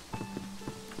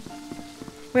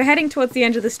 We're heading towards the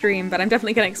end of the stream, but I'm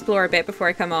definitely going to explore a bit before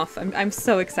I come off. I'm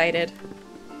so excited.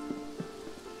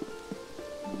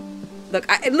 Look,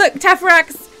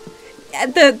 Tefrax!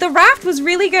 The raft was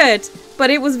really good, but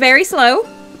it was very slow.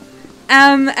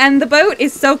 And the boat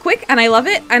is so quick, and I love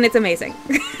it, and it's amazing.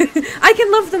 I can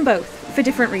love them both, for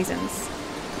different reasons.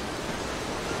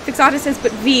 Fixata says,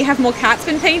 but V, have more cats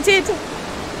been painted?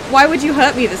 Why would you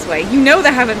hurt me this way? You know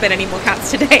there haven't been any more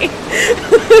cats today.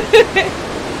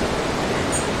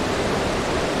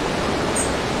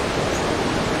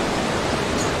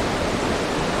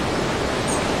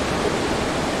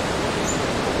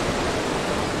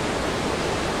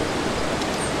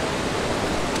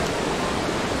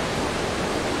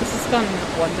 Gone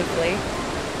wonderfully.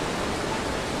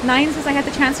 9 says I had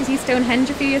the chance to see Stonehenge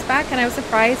a few years back and I was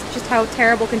surprised just how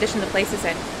terrible condition the place is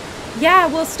in. Yeah,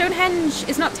 well, Stonehenge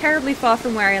is not terribly far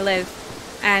from where I live.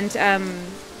 And,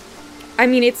 I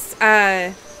mean, it's,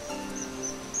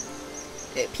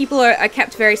 people are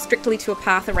kept very strictly to a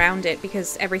path around it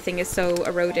because everything is so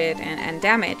eroded and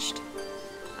damaged.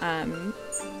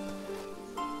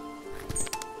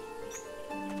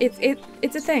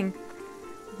 It's a thing,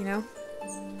 you know?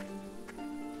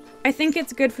 I think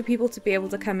it's good for people to be able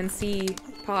to come and see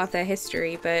part of their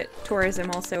history, but tourism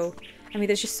also... I mean,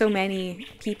 there's just so many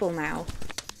people now.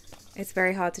 It's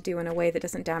very hard to do in a way that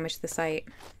doesn't damage the site.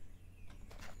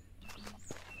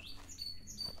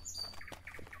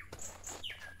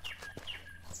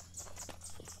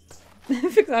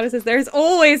 Fixata says, there's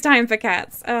always time for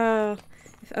cats. Oh,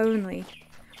 if only.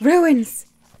 Ruins!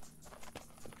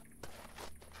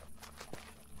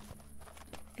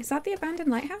 Is that the abandoned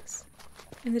lighthouse?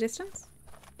 In the distance?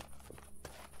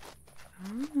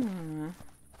 Ah.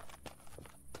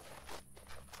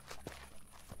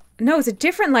 No, it's a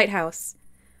different lighthouse.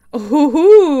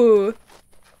 Ooh.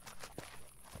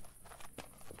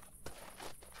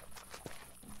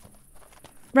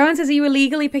 Rowan says, are you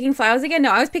illegally picking flowers again?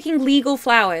 No, I was picking legal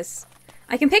flowers.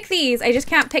 I can pick these, I just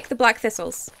can't pick the black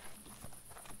thistles.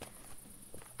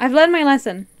 I've learned my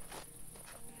lesson.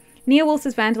 Nia Wolf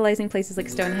says vandalizing places like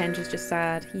Stonehenge is just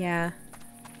sad. Yeah,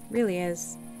 really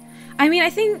is. I mean,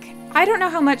 I don't know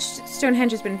how much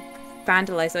Stonehenge has been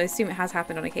vandalized, so I assume it has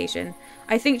happened on occasion.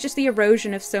 I think just the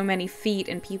erosion of so many feet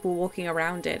and people walking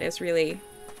around it is really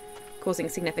causing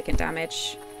significant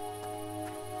damage.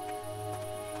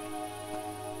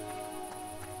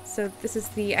 So this is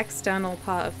the external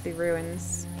part of the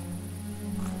ruins.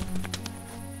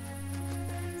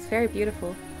 It's very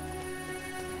beautiful.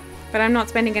 But I'm not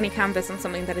spending any canvas on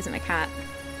something that isn't a cat.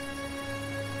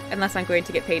 Unless I'm going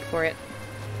to get paid for it.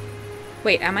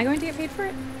 Wait, am I going to get paid for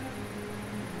it?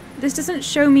 This doesn't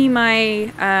show me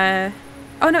my,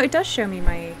 oh no, it does show me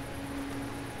my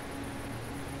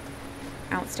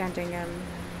outstanding,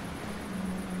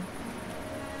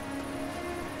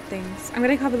 things. I'm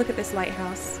gonna have a look at this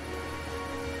lighthouse.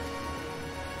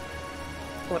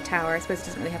 Or tower, I suppose it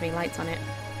doesn't really have any lights on it.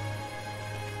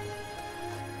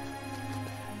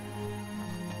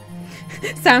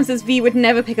 Sam says V would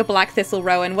never pick a black thistle,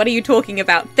 Rowan. What are you talking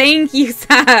about? Thank you,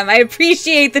 Sam. I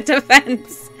appreciate the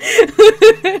defense.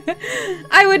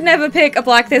 I would never pick a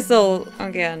black thistle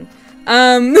again.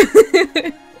 Not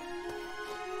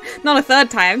a third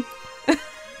time.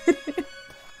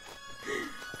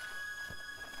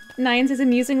 Nine says,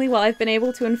 amusingly, while I've been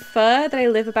able to infer that I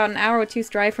live about an hour or two's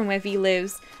drive from where V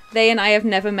lives, they and I have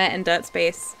never met in Dirt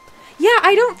Space. Yeah,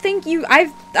 I don't think you...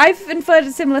 I've inferred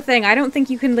a similar thing. I don't think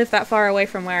you can live that far away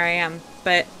from where I am.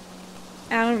 But,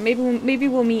 I don't know, maybe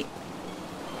we'll meet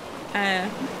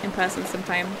in person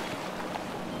sometime.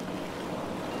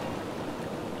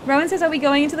 Rowan says, are we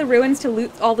going into the ruins to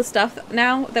loot all the stuff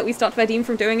now that we stopped Vadim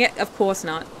from doing it? Of course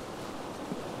not.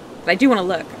 But I do want to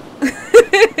look.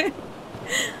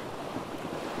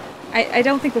 I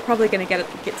don't think we're probably going to get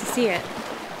to see it.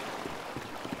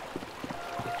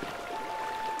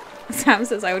 Sam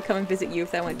says I would come and visit you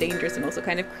if that weren't dangerous and also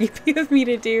kind of creepy of me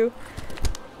to do.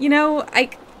 You know, I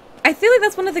feel like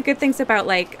that's one of the good things about,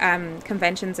 like,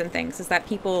 conventions and things, is that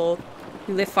people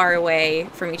who live far away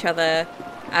from each other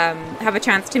have a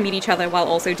chance to meet each other while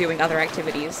also doing other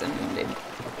activities, and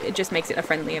it just makes it a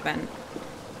friendly event.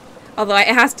 Although it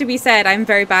has to be said, I'm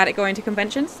very bad at going to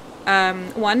conventions.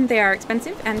 One, they are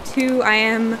expensive, and two, I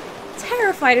am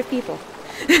terrified of people.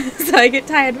 So I get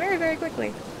tired very, very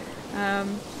quickly.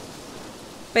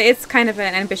 But it's kind of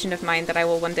an ambition of mine that I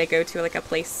will one day go to, like, a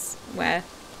place where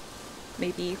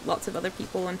maybe lots of other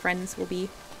people and friends will be.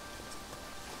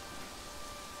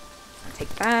 I'll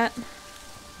take that. I'll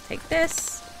take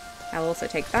this. I'll also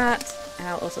take that. And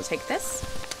I'll also take this.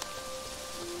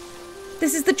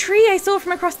 This is the tree I saw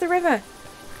from across the river.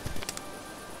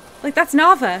 Like, that's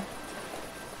Nava.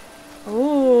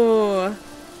 Oh.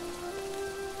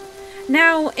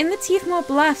 Now, in the Teethmore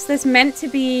Bluffs, there's meant to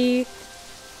be...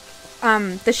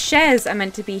 the shares are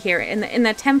meant to be here in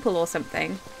their temple or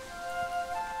something.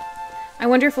 I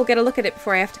wonder if we'll get a look at it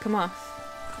before I have to come off.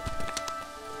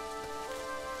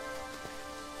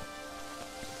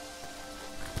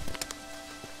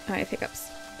 Oh, I have hiccups.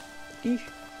 Eesh.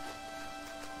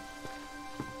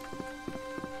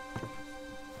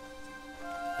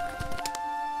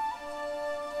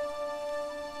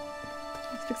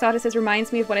 Fixata says,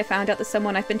 reminds me of what I found out that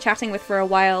someone I've been chatting with for a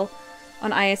while on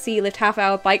ISC lived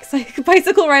half-hour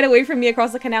bicycle ride away from me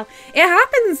across the canal. It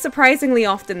happens surprisingly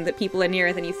often that people are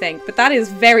nearer than you think, but that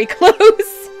is very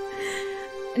close.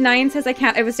 Nine says, I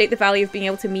can't overstate the value of being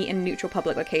able to meet in a neutral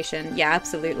public location. Yeah,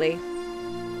 absolutely.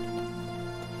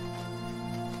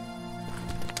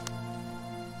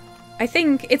 I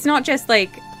think it's not just,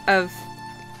 like,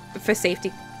 for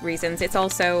safety reasons, it's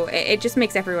also, it just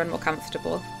makes everyone more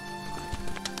comfortable.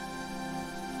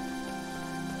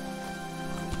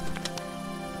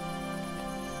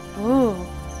 Oh.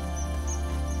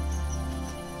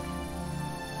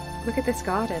 Look at this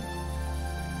garden.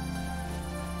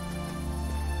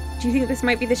 Do you think this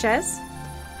might be the chaise?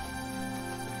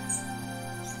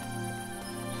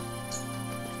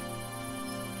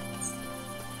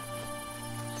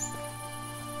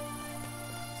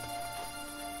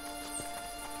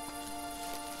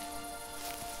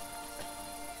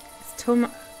 It's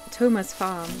Toma's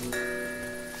farm.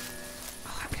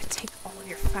 Oh, I'm gonna take all of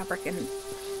your fabric and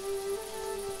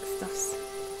stuffs.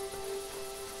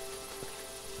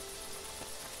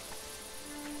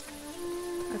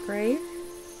 A grave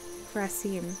for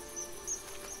Asim.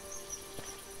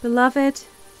 Beloved.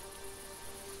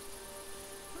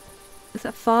 Is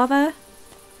that father?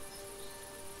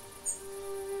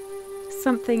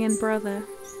 Something in brother.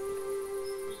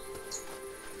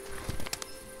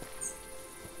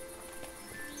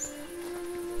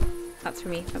 That's for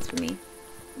me, that's for me.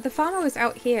 The farmer was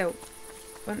out here,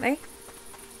 weren't they?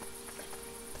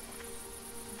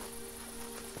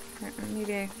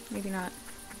 Maybe not.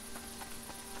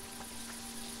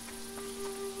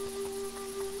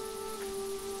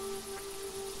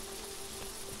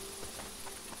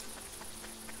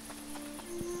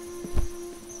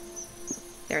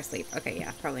 They're asleep. Okay,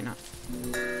 yeah, probably not.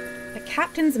 The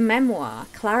Captain's Memoir,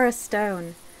 Clara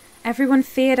Stone. Everyone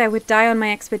feared I would die on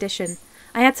my expedition.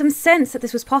 I had some sense that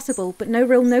this was possible, but no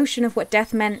real notion of what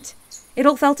death meant. It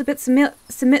all felt a bit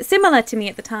similar to me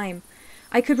at the time.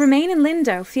 I could remain in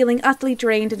Lindo, feeling utterly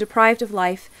drained and deprived of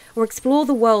life, or explore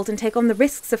the world and take on the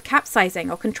risks of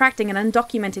capsizing or contracting an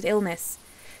undocumented illness.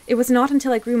 It was not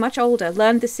until I grew much older,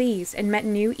 learned the seas, and met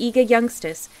new, eager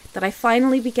youngsters that I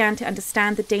finally began to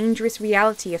understand the dangerous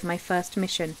reality of my first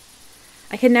mission.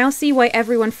 I can now see why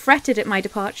everyone fretted at my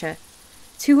departure.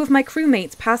 2 of my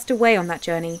crewmates passed away on that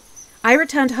journey. I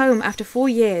returned home after 4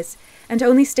 years, and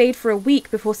only stayed for a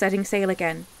week before setting sail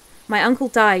again. My uncle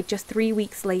died just 3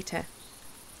 weeks later.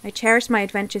 I cherish my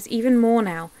adventures even more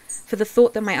now, for the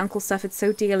thought that my uncle suffered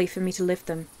so dearly for me to live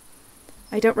them.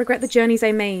 I don't regret the journeys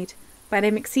I made, but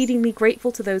I'm exceedingly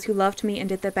grateful to those who loved me and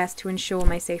did their best to ensure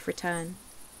my safe return.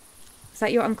 Is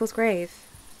that your uncle's grave?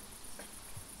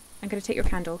 I'm going to take your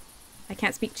candle. I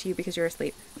can't speak to you because you're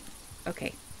asleep.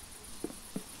 Okay.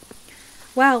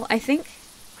 Well, I think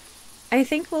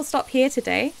we'll stop here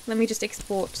today. Let me just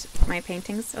export my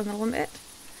paintings a little bit.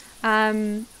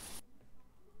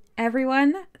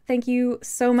 Everyone, thank you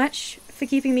so much for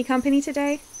keeping me company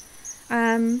today.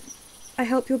 I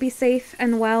hope you'll be safe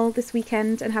and well this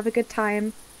weekend and have a good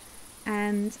time.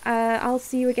 And I'll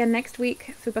see you again next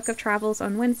week for Book of Travels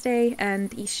on Wednesday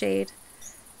and Eastshade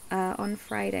on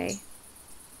Friday.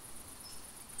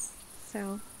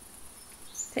 So,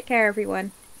 take care,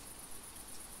 everyone.